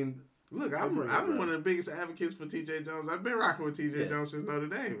 So I mean, look, I'm one of the biggest advocates for T.J. Jones. I've been rocking with T.J. Jones since Notre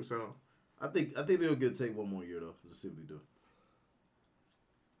Dame. So I think they'll get Tate one more year though. Let's see what we do.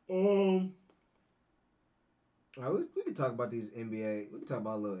 All right, we can talk about these NBA. We can talk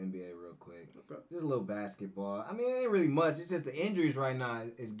about a little NBA real quick. Okay. Just a little basketball. I mean, it ain't really much. It's just the injuries right now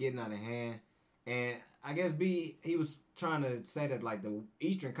is getting out of hand. And I guess he was trying to say that like the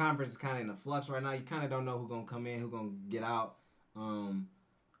Eastern Conference is kind of in a flux right now. You kind of don't know who's gonna come in, who's gonna get out.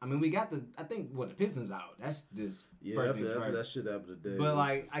 I mean, we got the Pistons out. That's just first things first. That shit happened today. But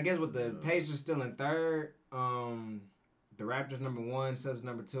like, I guess with the Pacers still in third, the Raptors number 1, Celtics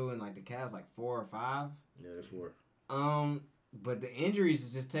number 2, and like the Cavs like 4 or 5. Yeah, they're 4. But the injuries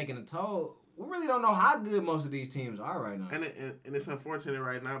is just taking a toll. We really don't know how good most of these teams are right now. And it's unfortunate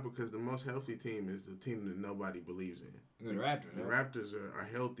right now because the most healthy team is the team that nobody believes in. The Raptors. The right? Raptors are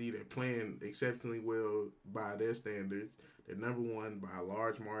healthy. They're playing exceptionally well by their standards. They're number 1 by a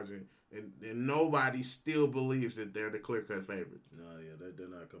large margin. And nobody still believes that they're the clear-cut favorites. No, yeah, they're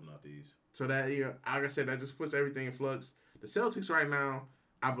not coming out the East. So that, like I said, that just puts everything in flux. The Celtics right now,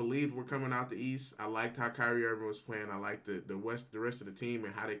 I believed were coming out the East. I liked how Kyrie Irving was playing. I liked the rest of the team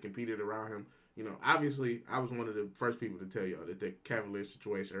and how they competed around him. You know, obviously, I was one of the first people to tell y'all that the Cavaliers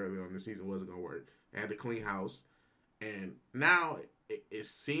situation early on in the season wasn't going to work. They had to clean house. And now it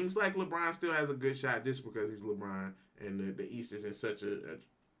seems like LeBron still has a good shot just because he's LeBron and the East is in such a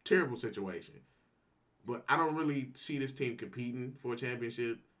terrible situation. But I don't really see this team competing for a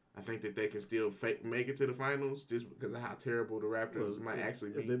championship. I think that they can still make it to the finals just because of how terrible the Raptors might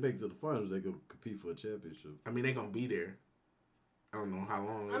actually be. If they make it to the finals, they could compete for a championship. I mean, they're going to be there. I don't know how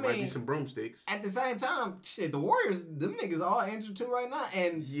long. It might be some broomsticks. At the same time, shit, the Warriors, them niggas all injured too right now.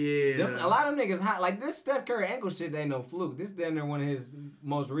 And yeah, a lot of them niggas, like this Steph Curry ankle shit ain't no fluke. This damn near one of his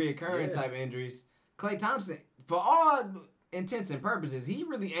most reoccurring type injuries. Klay Thompson, for all intents and purposes, he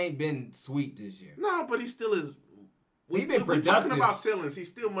really ain't been sweet this year. No, but he still is He been We're talking productive. about ceilings. He's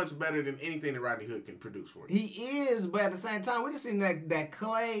still much better than anything that Rodney Hood can produce for you. He is, but at the same time, we just seen that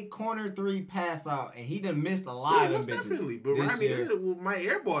Clay corner 3 pass out, and he done missed a lot Yeah, of most them bitches. definitely. But this Rodney year. Hood might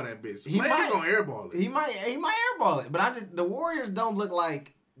airball that bitch. He Clay might. ain't gonna airball it. He might airball it, but the Warriors don't look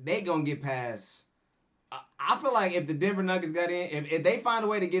like they gonna get past. I feel like if the Denver Nuggets got in, if they find a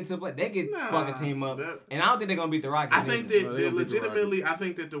way to get to play, they get fucking team up, and I don't think they're gonna beat the Rockets. I think either. that legitimately, I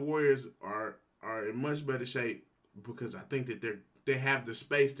think that the Warriors are in much better shape because I think that they have the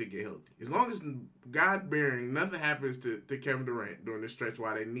space to get healthy. As long as God bearing nothing happens to Kevin Durant during this stretch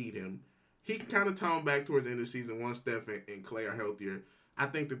while they need him, he can kind of tone back towards the end of the season once Steph and Clay are healthier. I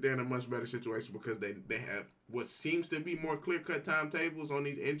think that they're in a much better situation because they have what seems to be more clear-cut timetables on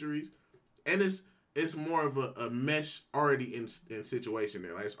these injuries. And it's more of a mesh already in situation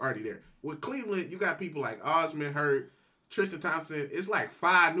there. Like, it's already there. With Cleveland, you got people like Osman hurt, Tristan Thompson. It's like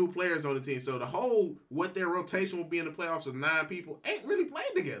 5 new players on the team. So what their rotation will be in the playoffs of 9 people ain't really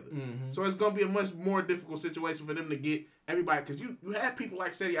played together. Mm-hmm. So it's going to be a much more difficult situation for them to get everybody. Because you had people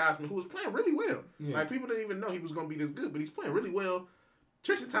like Cedi Osman who was playing really well. Yeah. Like, people didn't even know he was going to be this good, but he's playing really well.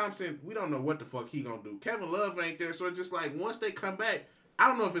 Tristan Thompson, we don't know what the fuck he going to do. Kevin Love ain't there. So it's just like, once they come back, I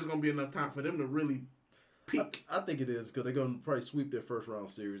don't know if it's going to be enough time for them to really peak. I think it is because they're going to probably sweep their first round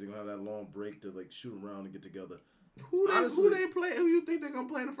series. They're going to have that long break to like shoot around and get together. Who they play? Who you think they're going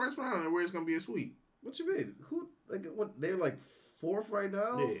to play in the first round and where it's going to be a sweep? What you mean? They're like 4th right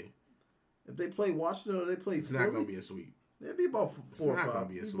now? Yeah. If they play Washington or they play It's Philly, not going to be a sweep. it'd be about 4 or 5. Gonna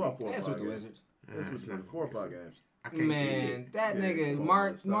be a It's sweep. about 4 or 5 That's with the games. Wizards. It's not 4 or 5 games. I can't see Man, it. that Yeah, nigga come on,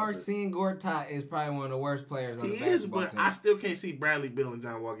 Mark stop it. Gortat is probably one of the worst players on He the is, basketball but team. I still can't see Bradley Beal and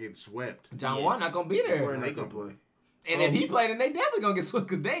John Wall getting swept. John Wall not gonna be there. Warren They not gonna gonna play. And if he played, then they definitely gonna get swept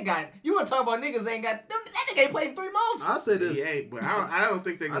because they got. You want to talk about niggas ain't got. That nigga ain't played in 3 months. I say this. He ain't, but I don't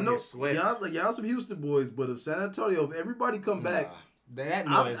think they're I going to know get swept. y'all some Houston boys, but if San Antonio, if everybody come back, that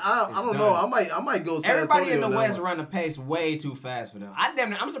I noise don't know. I might go San Everybody Antonio in the on that West one. run the pace way too fast for them.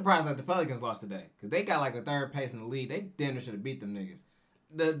 I'm surprised that the Pelicans lost today because they got like a 3rd pace in the league. They damn near should have beat them niggas.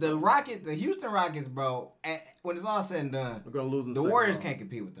 The Houston Rockets, bro. When it's all said and done, We're gonna lose. In the second Warriors round. can't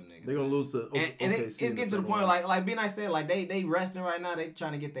compete with them niggas. They're gonna lose to And OKC it's getting to the point like B Nice said, like they resting right now. They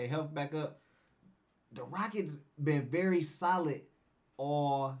trying to get their health back up. The Rockets been very solid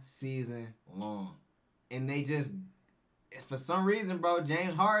all season long, and they just for some reason, bro,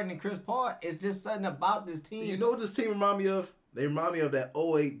 James Harden and Chris Paul, it's just something about this team. You know what this team remind me of? They remind me of that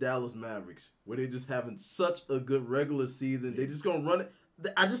 08 Dallas Mavericks, where they're just having such a good regular season. They just gonna run it.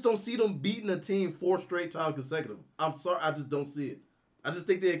 I just don't see them beating a team 4 straight times consecutive. I'm sorry, I just don't see it. I just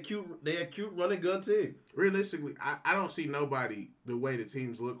think they're a cute running gun team. Realistically, I don't see nobody, the way the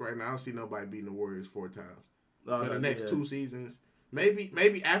teams look right now, I don't see nobody beating the Warriors 4 times. For the next 2 seasons.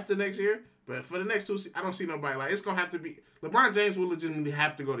 Maybe after next year, but for the next 2 seasons, I don't see nobody. Like, it's going to have to be, LeBron James will legitimately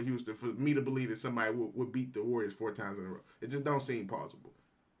have to go to Houston for me to believe that somebody would beat the Warriors 4 times in a row. It just don't seem plausible.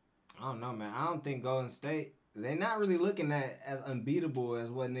 I don't know, man. I don't think Golden State, they're not really looking at as unbeatable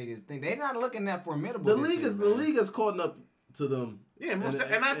as what niggas think. They're not looking that formidable. The league is caught up to them. Yeah, I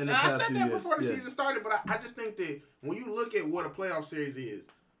said that before the season started, but I just think that when you look at what a playoff series is,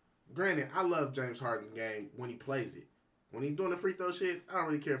 granted, I love James Harden's game when he plays it. When he's doing the free throw shit, I don't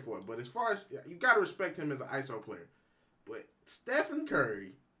really care for it. But as far as, you got to respect him as an ISO player. But Stephen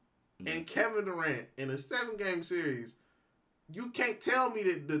Curry and Kevin Durant in a 7-game series, you can't tell me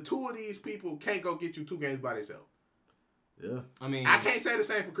that the 2 of these people can't go get you 2 games by themselves. Yeah. I mean, I can't say the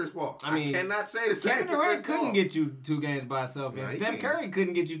same for Chris Paul. I cannot say the same Kevin for Chris Durant Paul. couldn't get you 2 games by himself, and Steph Curry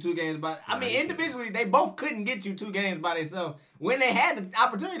couldn't get you 2 games by. I mean, individually, they both couldn't get you 2 games by themselves when they had the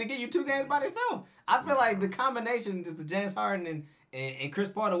opportunity to get you 2 games by themselves. I feel like the combination, just the James Harden and Chris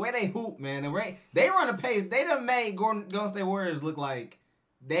Paul, the way they hoop, man, they run a pace. They done made Golden State Warriors look like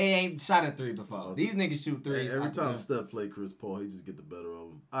they ain't shot a 3 before. These niggas shoot 3s. Every time Steph play Chris Paul, he just get the better of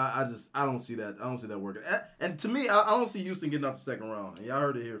him. I don't see that. I don't see that working. And to me, I don't see Houston getting out the second round. And y'all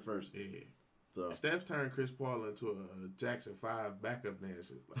heard it here first. Yeah. So. Steph turned Chris Paul into a Jackson 5 backup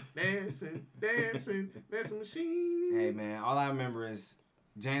dancer. Like, dancing machine. Hey, man, all I remember is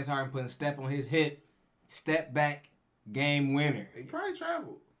James Harden putting Steph on his hip, step back, game winner. He probably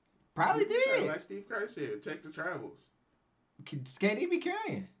traveled. Probably did. Like Steve Kerr said, check the travels. KD be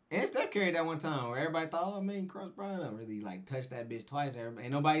carrying. And Steph carried that one time where everybody thought, oh man, Chris Brown don't really like touch that bitch twice. Ain't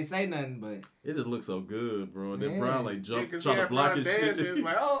nobody say nothing, but it just looks so good, bro. And then Yeah. Brown like jumped, Yeah, trying to block his shit. It's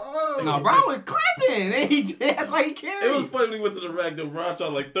like, oh. no, Brown was clapping. And that's why he carried. It was funny when he went to the rack. Then Brown trying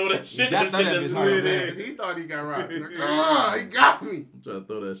to like throw that shit. Dropped That that shit just bitch hard, sitting man. there. He thought he got robbed. He's like, he got me. I'm trying to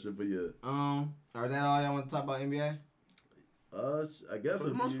throw that shit, but yeah. Or is that all y'all want to talk about NBA? I guess For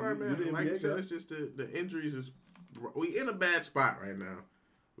the most part, man, the like you NBA said, guy. it's just the injuries is we in a bad spot right now.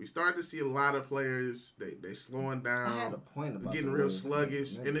 We started to see a lot of players. They slowing down. I had a point about getting the real Warriors.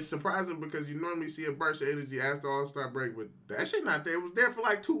 sluggish, and it's surprising because you normally see a burst of energy after All-Star break, but that shit not there. It was there for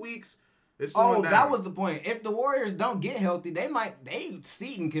like 2 weeks. It's slowing down. That was the point. If the Warriors don't get healthy, they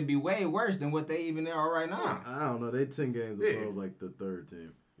seating could be way worse than what they even are right now. I don't know. They 10 games above like the third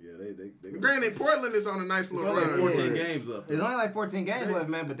team. Yeah, they. Granted, Portland is on a nice little only run. 14 games left. There's only like 14 games left,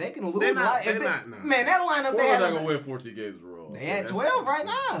 man, but they can lose. They're not. Man, that lineup they Portland's had. not gonna win 14 games in a row. They had 12 right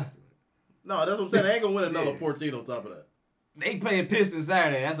now. No, that's what I'm saying. They ain't gonna win another 14 on top of that. They playing Pistons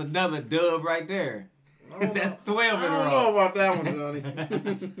Saturday. That's another dub right there. That's 12 in a row. I don't know about that one,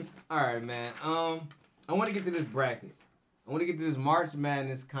 Johnny. All right, man. I want to get to this bracket. I want to get to this March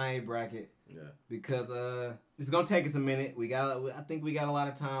Madness Kanye bracket. Yeah. Because it's gonna take us a minute. I think we got a lot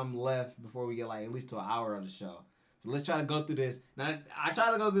of time left before we get like at least to an hour of the show. So let's try to go through this. Now I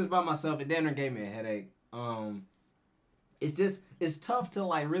tried to go through this by myself. It damn near gave me a headache. It's tough to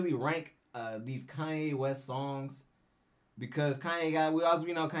like really rank these Kanye West songs because Kanye got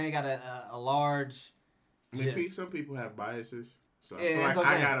a large. Some people have biases. So I Yeah, feel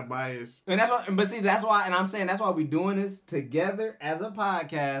like I got a bias. And that's why, and I'm saying that's why we're doing this together as a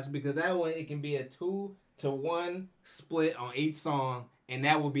podcast, because that way it can be a 2-to-1 split on each song, and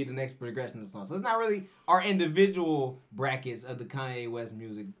that will be the next progression of the song. So it's not really our individual brackets of the Kanye West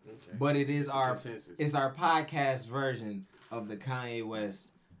music, but it is it's our podcast version of the Kanye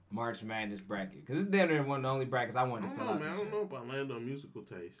West March Madness bracket, because it's damn near one of the only brackets I wanted to fill out. I don't know about Lando musical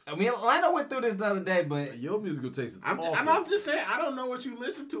taste. I mean, Lando went through this the other day, but your musical taste is awful. I'm just saying, I don't know what you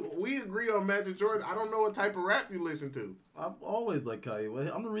listen to. We agree on Magic Jordan. I don't know what type of rap you listen to. I've always liked Kanye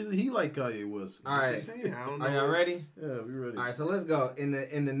West. I'm the reason he liked Kanye West. All right, just saying, I don't know. Are y'all ready? Yeah, we ready. All right, so let's go in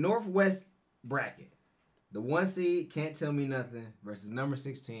the Northwest bracket. The 1 seed, Can't Tell Me Nothing, versus number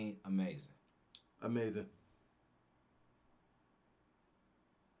 16, Amazing. Amazing.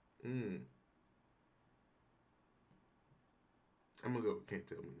 I'm gonna go. Can't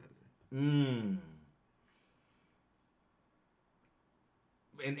Tell Me Nothing.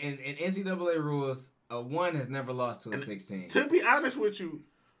 In NCAA rules, a 1 has never lost to a 16. To be honest with you,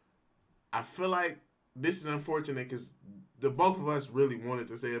 I feel like this is unfortunate because the both of us really wanted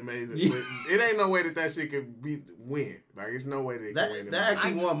to say Amazing, but it ain't no way that shit could win. Like, it's no way that it can win. That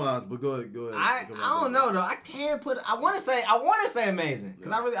actually won mine, but go ahead. I don't know though. I can't put. I want to say Amazing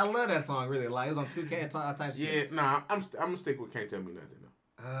because I love that song really. Like, it was on 2K type shit. Yeah, nah, I'm gonna stick with Can't Tell Me Nothing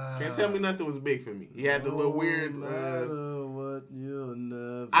though. Can't Tell Me Nothing was big for me. He had the little weird.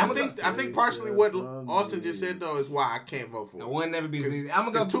 I think partially what Austin just said though is why I can't vote for it. I would never be.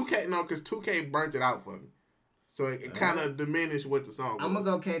 I'm gonna go 2K. No, because 2K burnt it out for me. So it kind of diminished what the song was. I'm going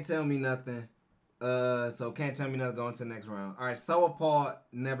to go Can't Tell Me Nothing. So Can't Tell Me Nothing going to the next round. All right, So Appalled,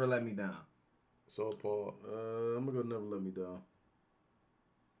 Never Let Me Down. So Appalled. I'm going to go Never Let Me Down.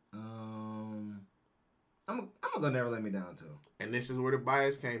 I'm going to go Never Let Me Down, too. And this is where the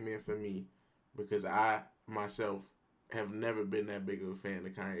bias came in for me, because I, myself, have never been that big of a fan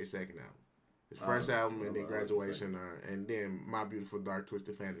of Kanye's second album. His first album and then Graduation, and then My Beautiful Dark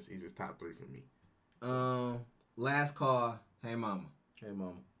Twisted Fantasies is top 3 for me. Last Call, Hey Mama. Hey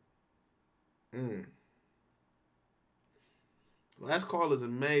Mama. Last Call is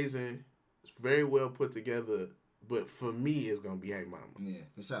amazing. It's very well put together, but for me, it's gonna be Hey Mama. Yeah,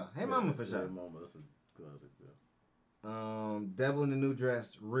 for sure. Hey Mama, for sure. Hey Mama, that's a classic. Yeah. Devil in the New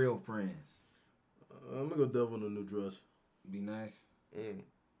Dress, Real Friends. I'm gonna go Devil in the New Dress. Be nice.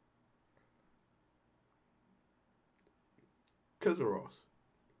 Cause of Ross.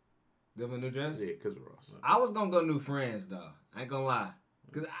 Devil in the New Dress? Yeah, cause of Ross. I was gonna go New Friends though. I ain't gonna lie.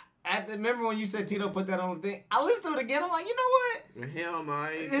 Cause remember when you said Tito put that on the thing? I listened to it again. I'm like, you know what? Hell no,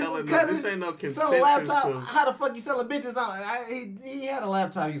 I ain't telling no. This ain't no consensus. Laptop. How the fuck you selling bitches on? He had a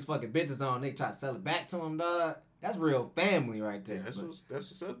laptop he was fucking bitches on. They try to sell it back to him, dog. That's real family right there. Yeah, that's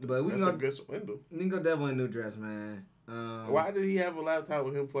what's up. But that's a good swindle. We can go Devil in a New Dress, man. Why did he have a laptop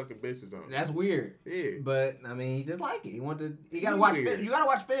with him fucking bitches on? That's weird. Yeah. But I mean, he just like it. You gotta watch. You gotta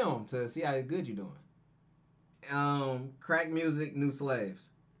watch film to see how good you're doing. Crack Music, New Slaves.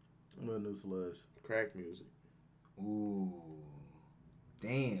 I'm going New Slaves. Crack Music. Ooh,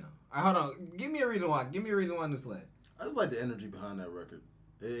 damn. All right, hold on. Give me a reason why. New Slaves. I just like the energy behind that record.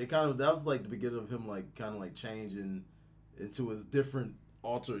 It kind of, that was like the beginning of him like kind of like changing into his different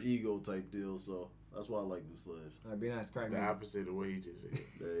alter ego type deal. So that's why I like New Slaves. All right, be nice, Crack The Music. opposite of what he just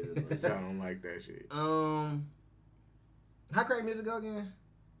said. So I don't like that shit. How Crack Music go again?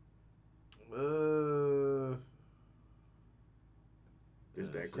 It's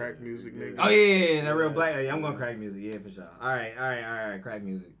that crack music, nigga. Oh yeah, that real black. Yeah, I'm going crack music. Yeah, for sure. All right, crack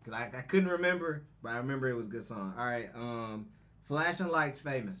music. Cause I couldn't remember, but I remember it was a good song. All right, Flashing Lights,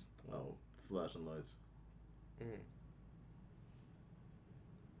 Famous. Oh, Flashing Lights.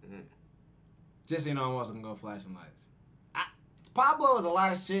 Just so you know, I'm also gonna go Flashing Lights. Pablo is a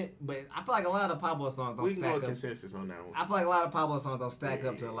lot of shit, but I feel like a lot of Pablo songs don't We can stack go up. consensus on that one. I feel like a lot of Pablo songs don't stack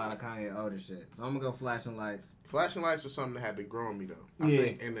up to a lot of Kanye older shit. So I'm gonna go Flashing Lights. Flashing Lights was something that had to grow on me though. I Yeah.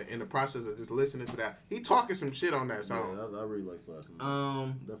 think in the process of just listening to that, he talking some shit on that song. Yeah, I really like Flashing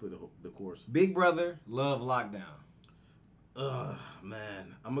Lights. Definitely the chorus. Big Brother, Love Lockdown.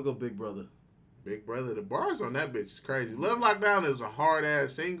 Man, I'm gonna go Big Brother. Big Brother, the bars on that bitch is crazy. Love Lockdown is a hard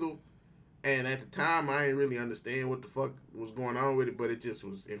ass single, and at the time I didn't really understand what the fuck was going on with it, but it just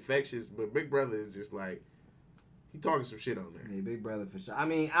was infectious. But Big Brother is just like he talking some shit on there. Yeah, Big Brother for sure. I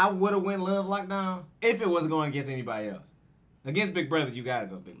mean, I would have went Love Lockdown if it wasn't going against anybody else. Against Big Brother, you gotta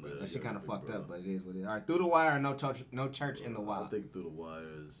go Big Brother. Yeah, That shit kind of Big fucked Brother. up, but it is what it is. All right, Through the Wire, No Church in the I Wild. think Through the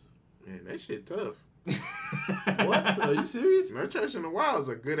Wires. Man, that shit tough. What? Are you serious? No Church in the Wild is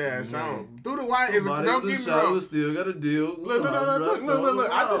a good ass song. Through the Wire is Somebody don't in the get me wrong. shadow still got a deal. Look.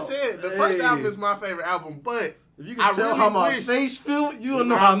 I just said the first album is my favorite album, but If you can I tell really how my wish- face feel, you'll Look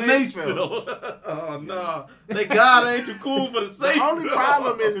know how how Mace Mace feel. Oh no! Thank God I ain't too cool for the sake. the only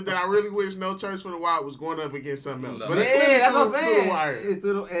problem is that I really wish No Church for the Wild was going up against something else. No. But it's Yeah, clearly that's what I'm Through saying. the Wire. It's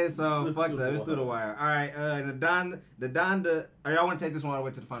through the, it's fucked up. Through It's the Through the Wire. All right, the Donda. Or y'all want to take this one all the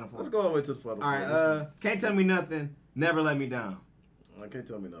way to the final four? Let's go all the way to the final. All right, Can't Tell Me Nothing. Never Let Me Down. I can't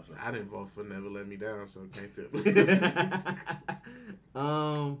tell me nothing. I didn't vote for Never Let Me Down, so can't tell.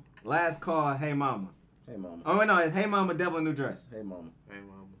 Last Call. Hey Mama. Hey mama. Oh wait, no, it's Hey Mama, Devil in New Dress. Hey mama. Hey,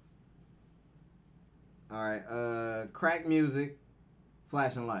 mama. All right, Crack Music.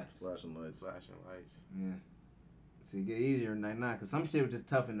 Flashing Lights. Flashing Lights. Flashing Lights. Yeah. See, it get easier than that, because some shit was just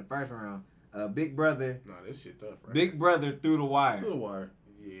tough in the first round. Big Brother. No, this shit tough, right? Big Brother, Through the Wire. Through the Wire.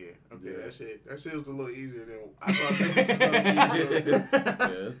 Yeah. Okay, Yeah. that shit was a little easier than I thought. This was supposed to be.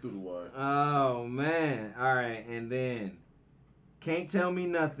 Yeah, it's Through the Wire. Oh, man. All right, and then Can't Tell Me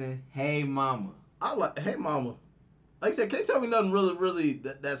Nothing. Hey Mama. I like Hey Mama. Like I said, Can't Tell Me Nothing really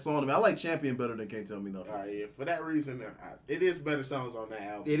that song to me. I like Champion better than Can't Tell Me Nothing. All right, yeah. For that reason, it is better songs on that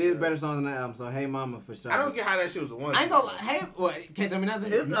album. It is better songs on that album, so Hey Mama for sure. I don't get how that shit was a one. I ain't gonna lie. Hey, what? Can't Tell Me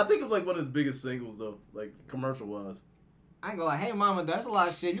Nothing? I think it was like one of his biggest singles though, like commercial wise. I ain't gonna lie. Hey Mama, that's a lot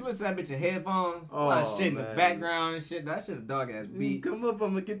of shit. You listen to that bitch in headphones. A lot of Oh, shit in the man. background and shit. That shit a dog ass beat. Come up,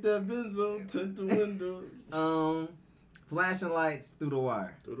 I'ma get that benzo, tint the windows. Flashing Lights, Through the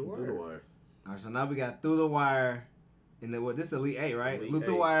Wire. Through the Wire. Through the Wire. All right, so now we got Through the Wire. And then what? This is Elite 8, right? Elite Through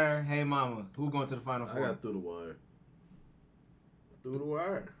the 8. Wire, Hey Mama. Who going to the final I four? got Through the Wire. Through the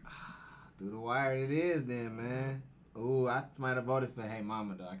Wire. Through the Wire it is then, man. Ooh, I might have voted for Hey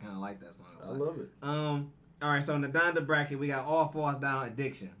Mama, though. I kind of like that song a I lot. love it. All right, so in the Donda bracket, we got All Falls Down,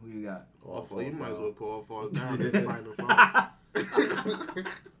 Addiction. Who you got? All Well, you Falls might as Down. well pull All Falls Down in the final four.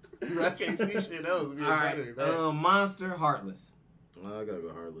 I can't see shit else being All right, better than that. Monster, Heartless. I gotta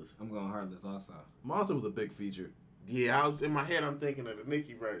go Heartless. I'm going Heartless also. Monster was a big feature. Yeah, I was in my head. I'm thinking of the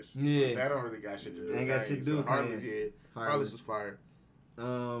Nicki verse. Yeah. That don't really got shit to do. Ain't with got shit to Kanye, do so with Heartless, Kanye. yeah. Heartless was fire.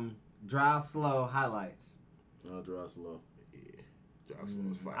 Drive Slow, Highlights. I'll draw slow. Yeah, Drive Slow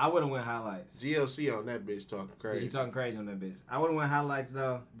was fire. I would have went Highlights. GLC on that bitch talking Yeah, crazy. he talking crazy on that bitch. I would have went Highlights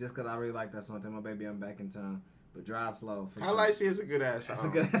though, just because I really like that song. Tell my baby I'm back in town. But Drive Slow. For Highlights is a good ass sure.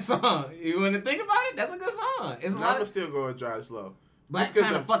 song. That's a good song. You want to think about it? That's a good song. It's a I'm lot gonna of still go with Drive Slow. Black just 'cause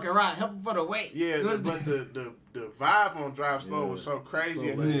trying to the- fuck her out, help her for the weight. Yeah, It was- but the vibe on Drive Slow was so crazy So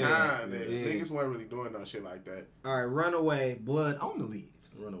at the lit. time Yeah. that Yeah. niggas weren't really doing no shit like that. All right, Runaway, Blood on the Leaves.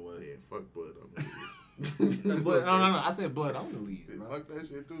 Run away. Yeah, fuck Blood on the Blood, no. I said Blood on the Leaves, bro. Fuck that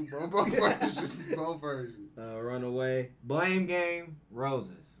shit too, bro. Both versions. Both versions. Runaway, Blame Game,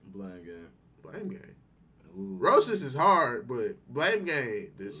 Roses. Blind game. Blame Game. Ooh. Roses is hard, but Blame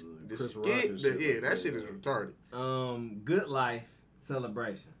Game, the Chris Rock skit, and shit yeah, like that that, shit is yeah. retarded. Good Life,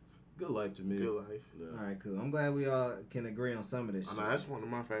 Celebration. Good life to me. Good life. Yeah. All right, cool. I'm glad we all can agree on some of this I shit. know that's one of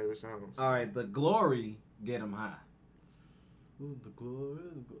my favorite songs. All right, The Glory, Get 'Em High. Ooh, the glory.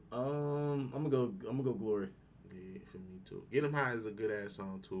 I'm gonna go Glory. Yeah, for me too. Get 'Em High is a good ass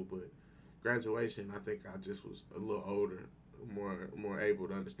song too, but Graduation, I think I just was a little older, more able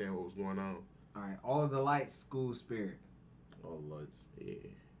to understand what was going on. All right, All of the Lights, School Spirit. All the lights. Yeah.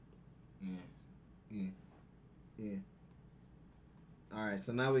 Yeah. All right,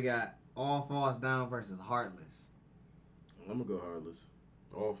 so now we got All Falls Down versus Heartless. I'm gonna go Heartless.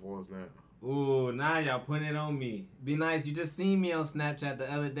 All Falls Down. Ooh, now y'all putting it on me. Be nice, you just seen me on Snapchat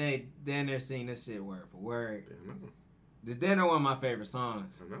the other day. Down there seeing this shit word for word. Damn, no. This damn near one of my favorite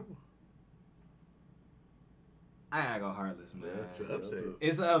songs. I know. I gotta go Heartless, man. It's an upset.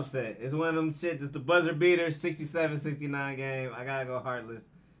 It's an upset. It's one of them shit. It's the buzzer beater, 67-69 game. I gotta go Heartless.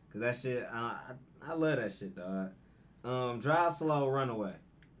 Because that shit, I love that shit, dog. Drive Slow, Runaway.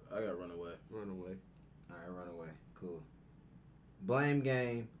 I got Runaway. Runaway. All right, Runaway. Cool. Blame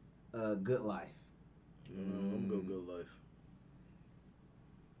Game, Good Life. I'm gonna go Good Life.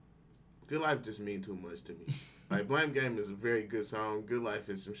 Good Life just mean too much to me. Like, Blame Game is a very good song. Good Life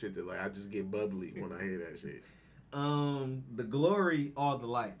is some shit that, like, I just get bubbly when I hear that shit. The Glory, All the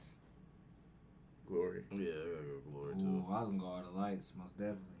Lights. Glory. Yeah, I gotta go Glory too. Ooh, I can go All the Lights, most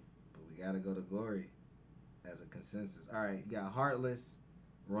definitely. But we gotta go to Glory as a consensus. All right, you got Heartless,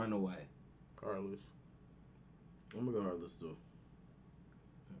 Runaway. Carlos. I'm gonna go Heartless too.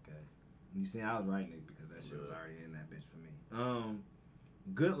 Okay. You see, I was writing it because that shit was already in that bitch for me.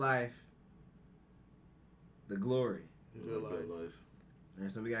 Good Life, The Glory. Good Life. All right,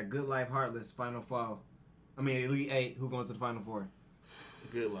 so we got Good Life, Heartless, Final Four. I mean, Elite Eight. Who going to the Final Four?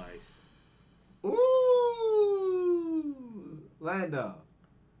 Good Life. Ooh, Lando.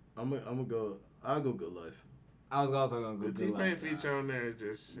 I'm gonna go. I'll go Good Life. I was also gonna go The Good T-Pain Life. feature on there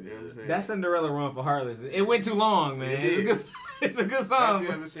just, you know what I'm saying? That Cinderella run for Heartless. It went too long, man. It did. It's a good Have song. you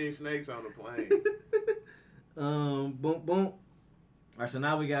ever seen Snakes on the Plane? Boom, boom. All right, so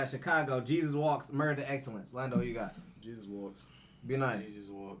now we got Chicago. Jesus Walks, Murder to Excellence. Lando, who you got? Jesus Walks. Be nice. Jesus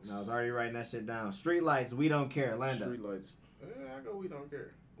Walks. No, I was already writing that shit down. Street Lights, We Don't Care. Lando. Street Lights. I go We Don't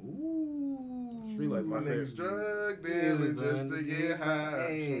Care. Ooh. Street Lights, My my niggas favorite. drug dealing just to get high.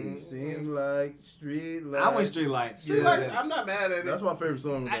 Hey. Seem like Street Lights. I went Street Lights. Street Lights, I'm not mad at it. That's my favorite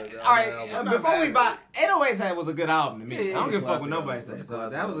song. All right, I'm not before we mad buy, 808s had was a good album to me. Yeah, I don't give a fuck classic what nobody album. says. That's a So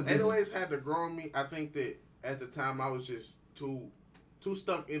classic that was a good. 808s had to grow on me. I think that at the time I was just too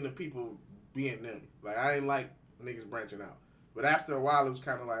stuck into people being them. Like, I ain't like niggas branching out. But after a while, it was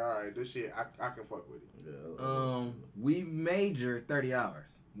kind of like, all right, this shit, I can fuck with it. Yeah, We Major 30 Hours.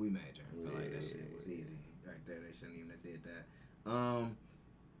 We Major. I feel like that shit was easy right there. They shouldn't even have did that.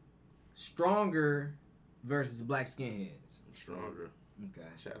 Stronger versus Black Skinheads. Stronger. Okay.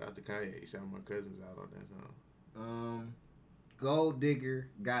 Shout out to Kanye. Shout my cousins out on that song. Gold Digger,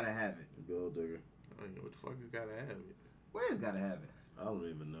 Gotta Have It. Gold Digger. I don't know what the fuck you gotta have it. Where's Gotta Have It? I don't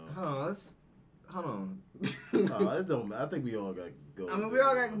even know. Hold on. No, it don't matter. I think we all got Gold I mean, we Digger.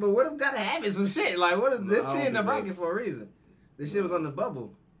 all got, but what if Gotta Have It some shit? Like, what if this I shit don't in the think bracket that's- for a reason? This shit was on the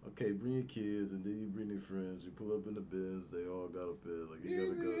bubble. Okay, bring your kids and then you bring your friends. You pull up in the Benz. They all got a bed. Like you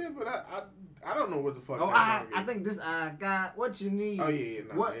gotta go. Yeah, but I don't know what the fuck. Oh, that song I is. think this. I got what you need. Oh yeah,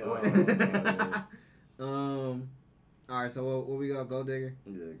 no, What? yeah, what? yeah. All right. So what we got? Gold Digger.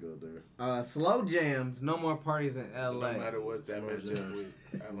 Yeah, Gold Digger. Slow Jams. No more parties in L.A. No matter what that Slow match up jams.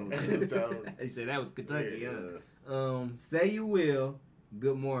 with. He said that was Kentucky. Yeah. Yeah. Say You Will.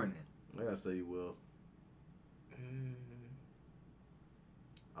 Good Morning. I gotta say you will.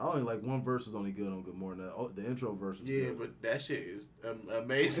 I only like one verse was only good on Good Morning. The intro verse was Yeah, good. but that shit is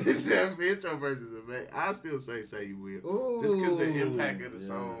amazing. That intro verse is amazing. I still say you will. Ooh. Just because the impact of the Yeah.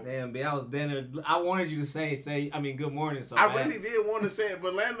 song. Damn, B, I was dinner. I wanted you to say. I mean, Good Morning. So I bad. really did want to say it,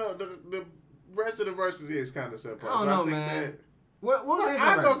 but Lando, the rest of the verses is kind of subpar. I don't know, man. What was the intro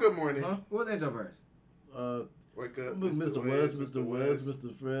I go verse? Good Morning. Huh? What was the intro verse? Wake up, Mr. West,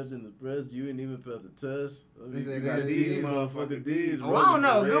 Mr. Fresh, and the Fresh. You ain't even passed the test. He You said, got "Nigga, these these motherfucking D's. Oh, I don't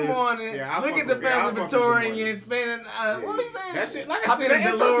know. Good morning. Yeah, I Look fuck at the with- yeah, I family fuck with Victorian. Good Morning. Spinning. What we saying? That shit, like I Hop said, in that the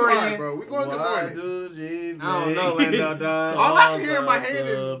intro too DeLorean. hard, bro. We going Good Why Morning. do you I don't know, Lando, dog. All I can hear in my head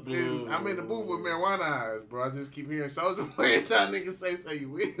All is I'm in the booth with marijuana eyes, bro. I just keep hearing Soulja Boy every time niggas say you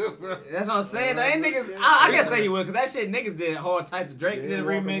will, bro. That's what I'm saying. They ain't niggas. I guess say you will, because that shit niggas did all types of Drake did a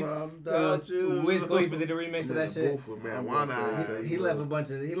remix. Wiz Khalifa did a remix of that shit. Booth with marijuana eyes. He let a bunch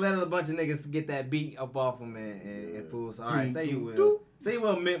of niggas get that beat up off him and fool. So all right, say you will. Say you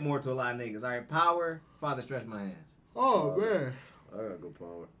will meant more to a lot of niggas. All right, Power, Father Stretch My Hands. Oh man, I gotta go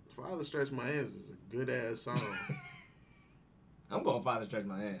Power. Father Stretch My Hands is a good ass song. I'm going Father Stretch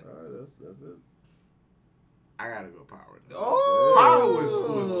My Hands. All right, that's it. I gotta go Power. Oh, Power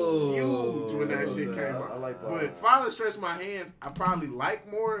was huge when that That's shit what I'm came saying. out. I like Power. But Father Stretch My Hands, I probably like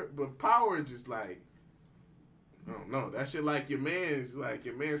more. But Power just like, I don't know. That shit like your man's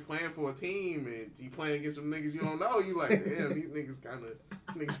playing for a team and he playing against some niggas you don't know. You like, damn, these niggas kind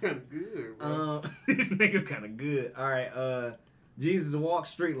of good, bro. These niggas kind of good. All right, Jesus Walk,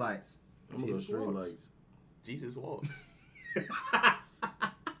 Street Lights. I'm gonna go Jesus Street Walks. Lights. Jesus Walks.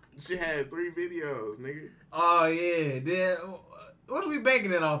 She had 3 videos, nigga. Oh yeah, what are we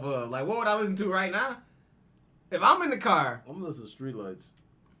banking it off of? Like, what would I listen to right now? If I'm in the car, I'm gonna listen to Street Lights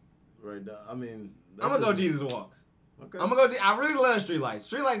right now. I mean, I'm gonna go Jesus Walks. Okay. I'm gonna go. I really love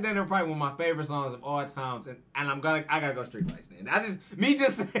Streetlights. Streetlights then are probably one of my favorite songs of all times, and I gotta go Streetlights. Then me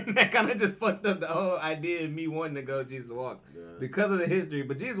just saying that kind of just fucked up the whole idea of me wanting to go Jesus Walks because of the history.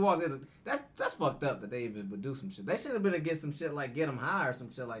 But Jesus Walks that's fucked up that they even would do some shit. They should have been against some shit like Get 'Em High or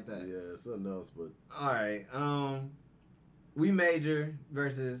some shit like that. Yeah, something else, but All right. We Major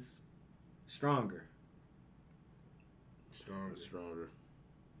versus Stronger. stronger.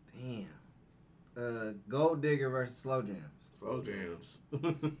 Damn. Gold Digger versus Slow Jams. Slow Jams.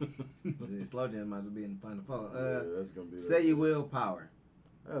 See, Slow Jams might as well be in the Final Four. Yeah, that's gonna be. Say You Will, Power.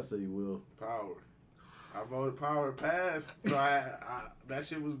 I say you will. Power. I voted Power passed, so I that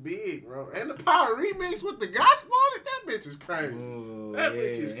shit was big, bro. And the Power remix with the gospel on it, that bitch is crazy. Ooh, That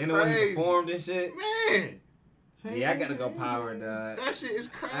bitch is and the way he crazy. performed and shit. Man, Yeah, I gotta go Power, dog. that shit is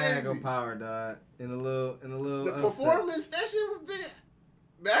crazy. I gotta go Power, dog. In a little. The upset. performance, that shit was there.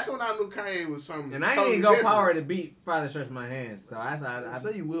 That's when I knew Kanye was something. And I totally ain't go different. Power to beat Father Stretch My Hands, so I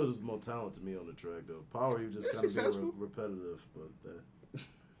Say you will is more talent to me on the track though. Power, he was just It's kind of successful. repetitive, but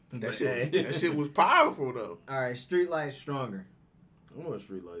That shit was powerful though. All right, Streetlights Stronger. I'm on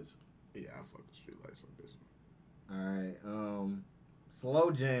Streetlights. Yeah, I fuck with Streetlights on this one. All right,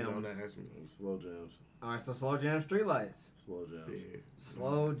 Slow Jams. Don't ask me. Slow Jams. All right, so Slow Jams, Streetlights. Slow Jams. Yeah.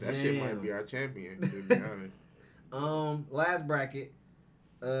 Slow Jams. That shit might be our champion, to be honest. Last bracket,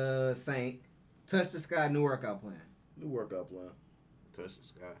 Saint, Touch the Sky, new workout plan. New workout plan. Touch the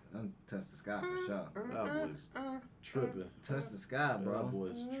sky. Touch the Sky for sure. Y'all boys tripping. Touch the Sky, Y'all bro.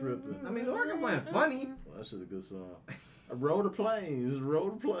 boys tripping. I mean, the workout plan funny. Well, that shit's a good song. I rode the planes.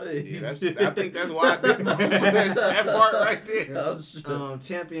 Rode the planes. Yeah, I think that's why I didn't vote for that part right there.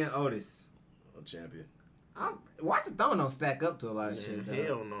 Champion Otis. A champion. Watch the Throne don't stack up to a lot of shit. Though.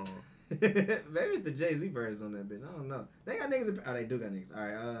 Hell no. Maybe it's the Jay-Z version on that bitch. I don't know. They got niggas. Oh, they do got niggas. All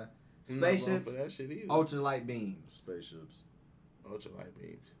right. I'm not voting Spaceships. for that shit either. Ultralight beams. Spaceships. Ultralight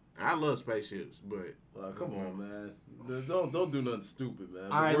beams. I love spaceships, but Come on, man. Don't do nothing stupid,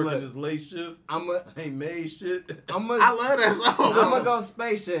 man. All right, working look. this late shift. I ain't made shit. I love that song. I'm gonna go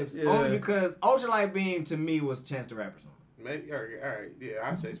Spaceships Yeah. only because Ultralight Beam to me was Chance the Rapper song. Maybe all right. Yeah,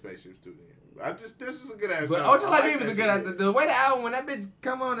 I'd say spaceships too. Then this is a good ass But song. Ultralight Beam is a good. The way the album when that bitch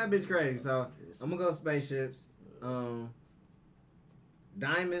come on, that bitch crazy. So I'm gonna go Spaceships.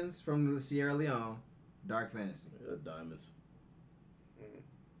 Diamonds from the Sierra Leone, Dark Fantasy. Yeah, diamonds.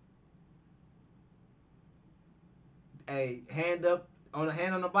 Hey, hand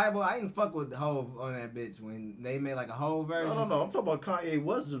on the Bible. I didn't fuck with Hove on that bitch when they made like a whole version. No. I'm talking about Kanye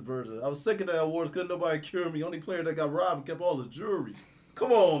West's version. I was sick of that awards. Couldn't nobody cure me. Only player that got robbed and kept all the jewelry.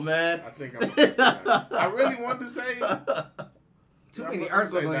 Come on, man. I think I really wanted to say Too I'm many gonna Urkels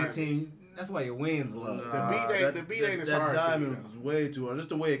say on your Diamond. team. That's why your wins low. The beat ain't as that hard to diamond me, was though. way too hard. Just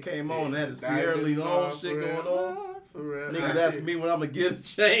the way it came on. It had the Sierra Diamonds Leone are shit going forever, on. forever. Niggas That asking me when I'm gonna get the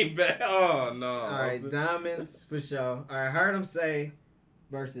chain back. Oh no. All right, Diamonds for sure. All right, Heard 'Em Say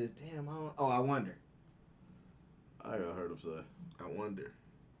versus I Wonder. I heard him say. I wonder.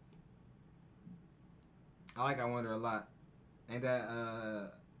 I like I Wonder a lot. Ain't that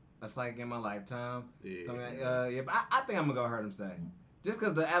a psychic in my lifetime? Yeah. Yeah, but I think I'm gonna go Heard 'Em Say. Just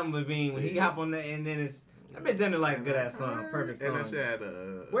cause the Adam Levine when he hop on that and then it's that bitch done it like a good ass song, perfect song. And that shit had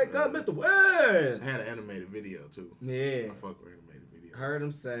a Wake up, Mr. West. It had an animated video too. Yeah. I fuck with animated videos. Heard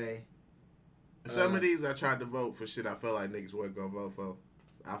 'Em Say. Some of these I tried to vote for shit I felt like niggas weren't gonna vote for.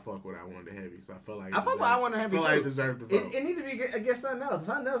 I fuck with I Wonder Heavy, so I feel like I fuck with I Wonder Heavy feel like too. it deserved to vote. It need to be against something else.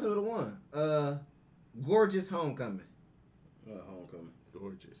 Something else would have won. Gorgeous Homecoming. Homecoming.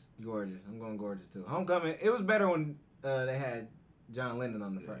 Gorgeous. Gorgeous. I'm going Gorgeous too. Homecoming. It was better when they had John Lennon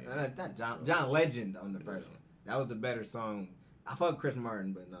on the first. Not John Legend on the first one. That was the better song. I fuck Chris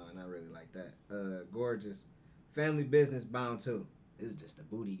Martin, but no, not really like that. Gorgeous. Family Business Bound 2. This is just a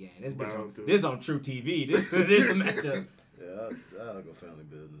booty gang. This bitch on, Bound 2. this on True TV. This is a matchup. Yeah, I'll go family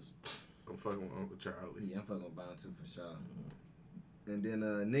business. I'm fucking with Uncle Charlie. Yeah, I'm fucking with Bound 2 for sure. And then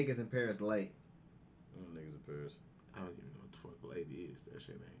Niggas in Paris Late. Niggas in Paris. I don't even know what the fuck lady is. That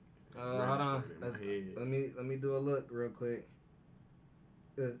shit ain't. Hold on. registering in my head. Let me do a look real quick.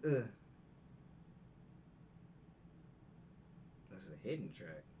 That's a hidden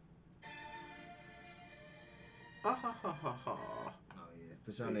track. Ha ha ha ha ha. Oh yeah,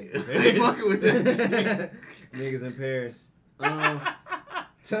 for sure. Yeah. Niggas They in Paris. fucking with that shit. Niggas in Paris.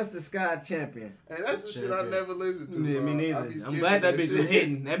 Touch the Sky Champion. Hey, that's some shit I never listened to. Yeah, bro. me I neither. be I'm skipping glad that bitch shit. was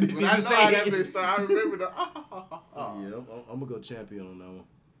hidden. That bitch When I just know how stayed that hidden. bitch started, I remember the Yeah, I'm gonna go champion on that one.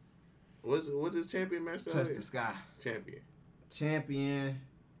 What does champion match that Touch with? the Sky. Champion.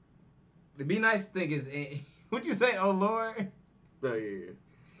 The Be Nice thing is, would you say, oh Lord? Oh yeah.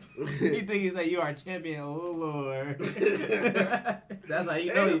 He think you say you are champion. Oh Lord. That's how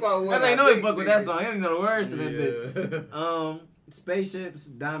you know. Everybody That's how you know he think, fuck with that nigga. song. He don't even know the words to that bitch. Yeah. Spaceships,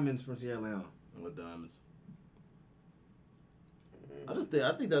 Diamonds from Sierra Leone. With diamonds. I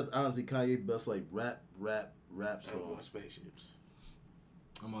think that's honestly Kanye's best like rap I'm song. going spaceships.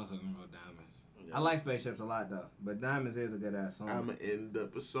 I'm also gonna go Diamonds. Yeah. I like Spaceships a lot though, but Diamonds is a good ass song. I'ma end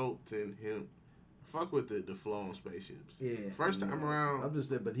up assaulting him. Fuck with the flow on spaceships. Yeah. First time around, I'm just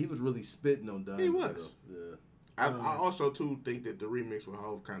saying, but he was really spitting on diamonds. He was. Though. Yeah. I also too think that the remix with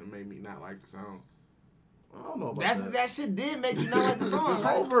Hov kind of made me not like the song. I don't know about That shit did make you not like the song. The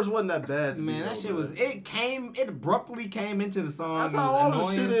whole Right? verse wasn't that bad to me. Man, that though, shit was. It abruptly came into the song. That's It how was all the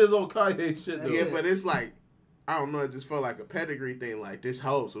annoying. shit is on Kanye shit. Though. That's Yeah, it. but it's like I don't know. It just felt like a pedigree thing. Like this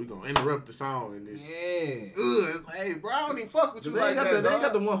hoe, so we gonna interrupt the song and this. Yeah. It's like, hey, bro, I don't even fuck with you They like ain't got that. they ain't dog.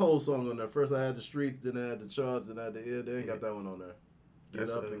 got the one whole song on there. First I had the streets, then I had the charts, then I had the ear. They ain't got that one on there. Get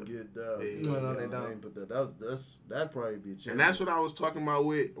That's up a- and get down. yeah. No, they don't. ain't put that. That'd probably be a change. And that's what I was talking about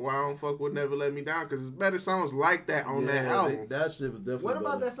with why I don't fuck with Never Let Me Down, because it's better songs like that on that album. That shit was definitely. What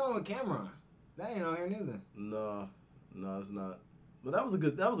about better. that song with Cameron? That ain't on here neither. No, it's not. But that was a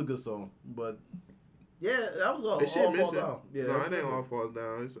good song. But yeah, that was all. This shit all Falls missing. Down. Yeah, No, that's it ain't missing. All Falls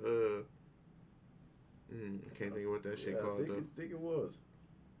Down. It's I can't think of what that shit Yeah, called I though. think it was.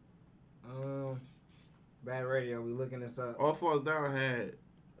 Bad Radio. We looking this up. All Falls Down had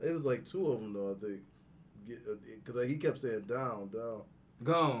It was like two of them though. I think. Because he kept saying down.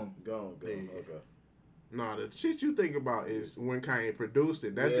 Gone. Gone. Yeah. Okay. no the shit you think about is when Kanye produced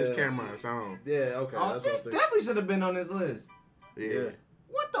it. That's just Yeah. Cameron's song. Yeah. Okay. Oh, that's this what I think. definitely should have been on this list. Yeah.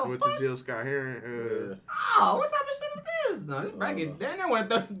 What the With fuck? the Jill Scott Heron. Yeah. Oh, what type of shit is this? No, this bracket. Damn, they want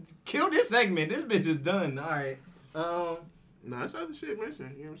to kill this segment. This bitch is done. All right. No, that's other shit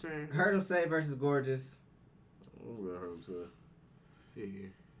missing. You know what I'm saying? Heard Him Say versus Gorgeous. I'm gonna heard him say. Yeah.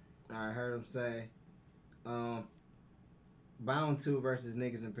 All right, Heard Him Say. Bound 2 versus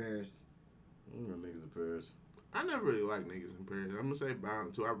Niggas in Paris. I'm gonna niggas in Paris. I never really liked Niggas in Paris. I'm gonna say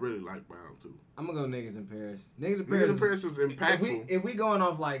Bound 2. I really like Bound 2. I'm gonna go Niggas in Paris. Niggas in Paris. Niggas in Paris was impactful. If we going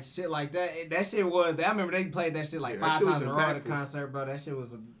off like shit like that, that shit was. I remember they played that shit like Yeah, that 5 shit was times in a row at a impactful. concert, bro. That shit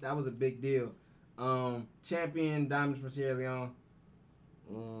was a big deal. Champion, Diamonds from Sierra Leone.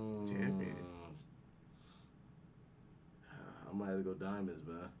 Champion. I might have to go diamonds,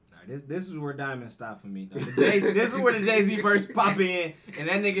 man. All right, this is where Diamonds stopped for me. Though. This is where the Jay-Z verse pop in, and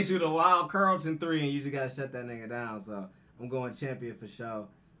that nigga shoot a wild Carlton 3, and you just gotta shut that nigga down. So I'm going Champion for sure.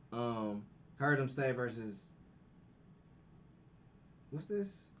 Heard Him Say versus what's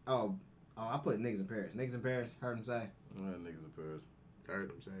this? Oh, I put Niggas in Paris. Niggas in Paris. Heard Him Say. Niggas in Paris. I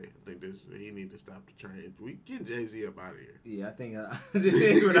heard him say, I think he need to stop the train. We get Jay-Z up out of here. Yeah, I think this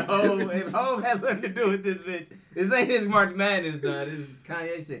is where the Hov. If Hov has something to do with this bitch, this ain't his March Madness, dog. This is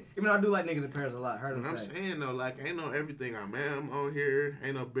Kanye shit. Even though I do like Niggas in Paris a lot. Heard And Him I'm say. saying though, like, ain't no everything I am on here.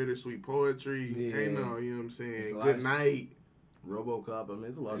 Ain't no bittersweet poetry. Yeah. Ain't no, you know what I'm It's sayan? a lot Good of night. RoboCop. I mean,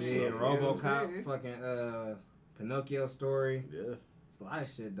 it's a lot of Yeah, shit. Yeah, RoboCop, yeah. fucking Pinocchio story. Yeah. It's a lot of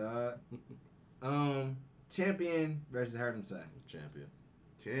shit, dog. Champion versus Heard Him Say.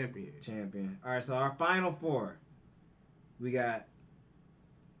 Champion. All right, so our final 4, we got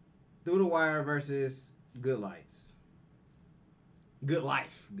Through the Wire versus Good Lights. Good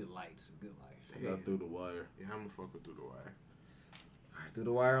Life. Good Lights. Good Life. I got Through the Wire. Yeah, I'm gonna fuck with Through the Wire. All right, Through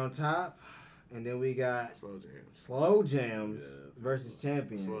the Wire on top, and then we got Slow Jams. Slow Jams Yeah, versus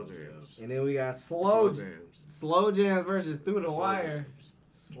Champion. Slow Jams. And then we got Slow Slow Jams versus Through the Slow Wire. Jams.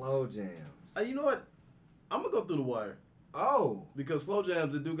 Slow Jams. You know what? I'm gonna go Through the Wire. Oh. Because Slow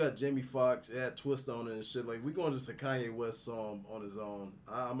Jams, the dude got Jamie Foxx, it had Twist on it and shit. Like, we going just a Kanye West song on his own.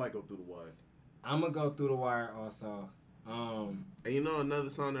 I might go Through the Wire. I'm going to go Through the Wire also. And you know another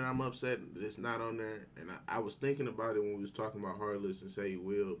song that I'm upset that's not on there, and I was thinking about it when we was talking about Heartless and Say You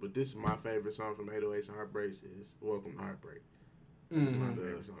Will, but this is my favorite song from 808s and Heartbreaks is Welcome to Heartbreak. It's my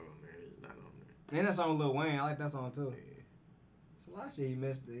favorite song on there. It's not on there. And that song with Lil Wayne. I like that song too. Yeah. It's a lot of shit he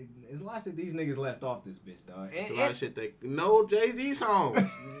missed. It's a lot of shit these niggas left off this bitch, dog. It's a lot of shit that no Jay-Z songs.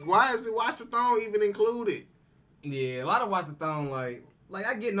 Why is the Watch the Throne even included? Yeah, a lot of Watch the Throne, like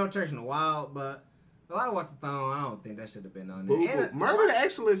I get No Church in the Wild, but a lot of Watch the Throne, I don't think that should have been on there. Boo, And boo. Murder to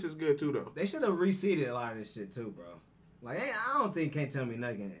Excellence is good too though. they should have reseeded a lot of this shit too, bro. Like, I don't think Can't Tell Me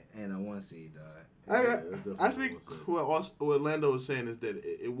Nothing and a 1 seed, dog. I think what Lando was saying is that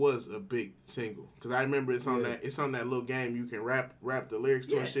it was a big single because I remember it's on that little game you can rap the lyrics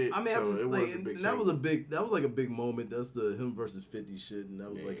to and shit. I mean, so it was a and big. that was single. like a big moment. That's the him versus 50 shit, and that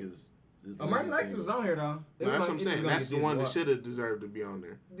was like his Oh, Martin Lexus was on here though. No, that's what I'm saying. That's the one that should have deserved to be on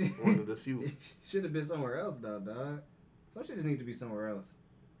there. One of the few. Should have been somewhere else though, dog. Some shit just need to be somewhere else.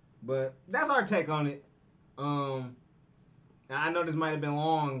 But that's our take on it. I know this might have been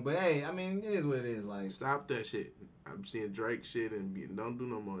long, but hey, I mean, it is what it is. Like, Stop that shit. I'm seeing Drake shit and don't do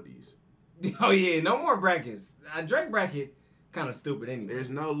no more of these. oh yeah, no more brackets. A Drake bracket, kind of stupid anyway. There's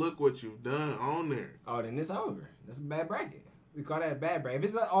no look what you've done on there. Oh, then it's over. That's a bad bracket. We call that a bad bracket. If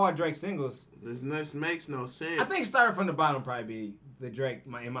it's all Drake singles, This makes no sense. I think starting from the bottom probably be the Drake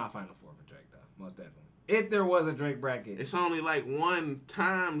in my final four for Drake though, most definitely. If there was a Drake bracket, It's only like one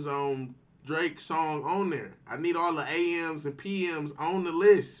time zone Drake song on there. I need all the AMs and PMs on the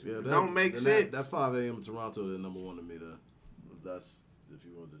list. Yeah, It don't make sense. That 5 a.m. Toronto is number one to me. That's if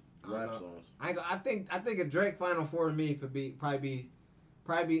you want the rap songs. I think a Drake final four to me would be probably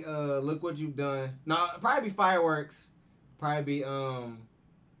be Look What You've Done. No, probably be Fireworks. Probably be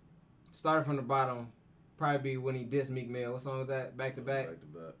Started From the Bottom. Probably be when he dissed Meek Mill. What song was that? Back to Back. Back to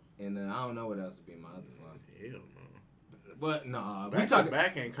back. And I don't know what else would be my other one. Hell no. But no, Back we talk to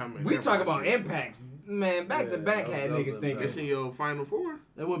back ain't coming. we Never talk that about shit. impacts, man. Back to back that had was niggas a thinking. It's in your final four.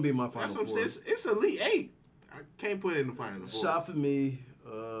 That wouldn't be my final That's what I'm four. saying. It's Elite 8. I can't put it in the final four. Shot for me.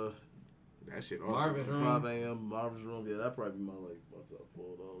 That shit awesome. Marvin's Room. 5 a.m. Marvin's Room. Yeah, that probably be my top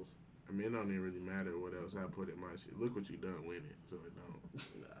four of those. I mean, it don't even really matter what else I put in my shit. Look what you done winning, so it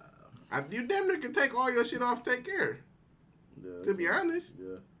don't. Nah. You damn near can take all your shit off. Take care. Yeah, To be honest,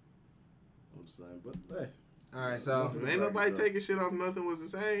 Yeah. I'm saying, but hey. All right, so if ain't nobody taking shit off. Nothing was the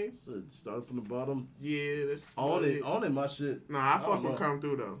same. So start from the bottom. Yeah, that's On it, my shit. Nah, I don't fuck know. with Come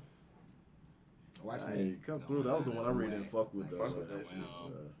Through though. watch Hey, me come through. That was the one I really didn't fuck with, though. Fuck with that shit.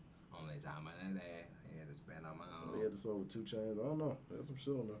 Only time I did that, I had to spend on my They own. had this over 2 Chainz. I don't know. There's some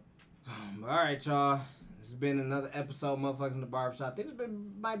shit on there. All right, y'all. This has been another episode of Motherfuckers in the Barbershop. I think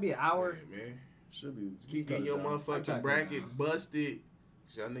might be an hour. Yeah, man. Should be. Keep cut getting it your down. I tried motherfucking to bracket now. busted.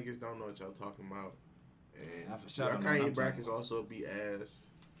 Cause y'all niggas don't know what y'all talking about. And I for sure y'all don't know what I'm Kanye talking brackets about. also be ass.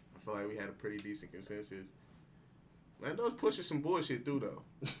 I feel like we had a pretty decent consensus. Man, those pushing some bullshit through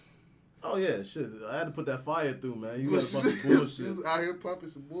though. Oh, yeah. Shit. I had to put that fire through, man. You got a bunch of bullshit. Just out here pumping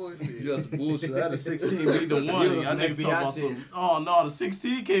some bullshit. You got some bullshit. I had a 16 beat the 1. You Y'all was some niggas talking about FBI shit. some. Oh, no. The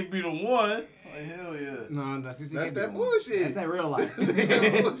 16 can't beat the 1. Like, hell yeah. No, that's That's that bullshit. That's that real life. That's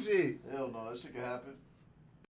that bullshit. Hell no. That shit can happen.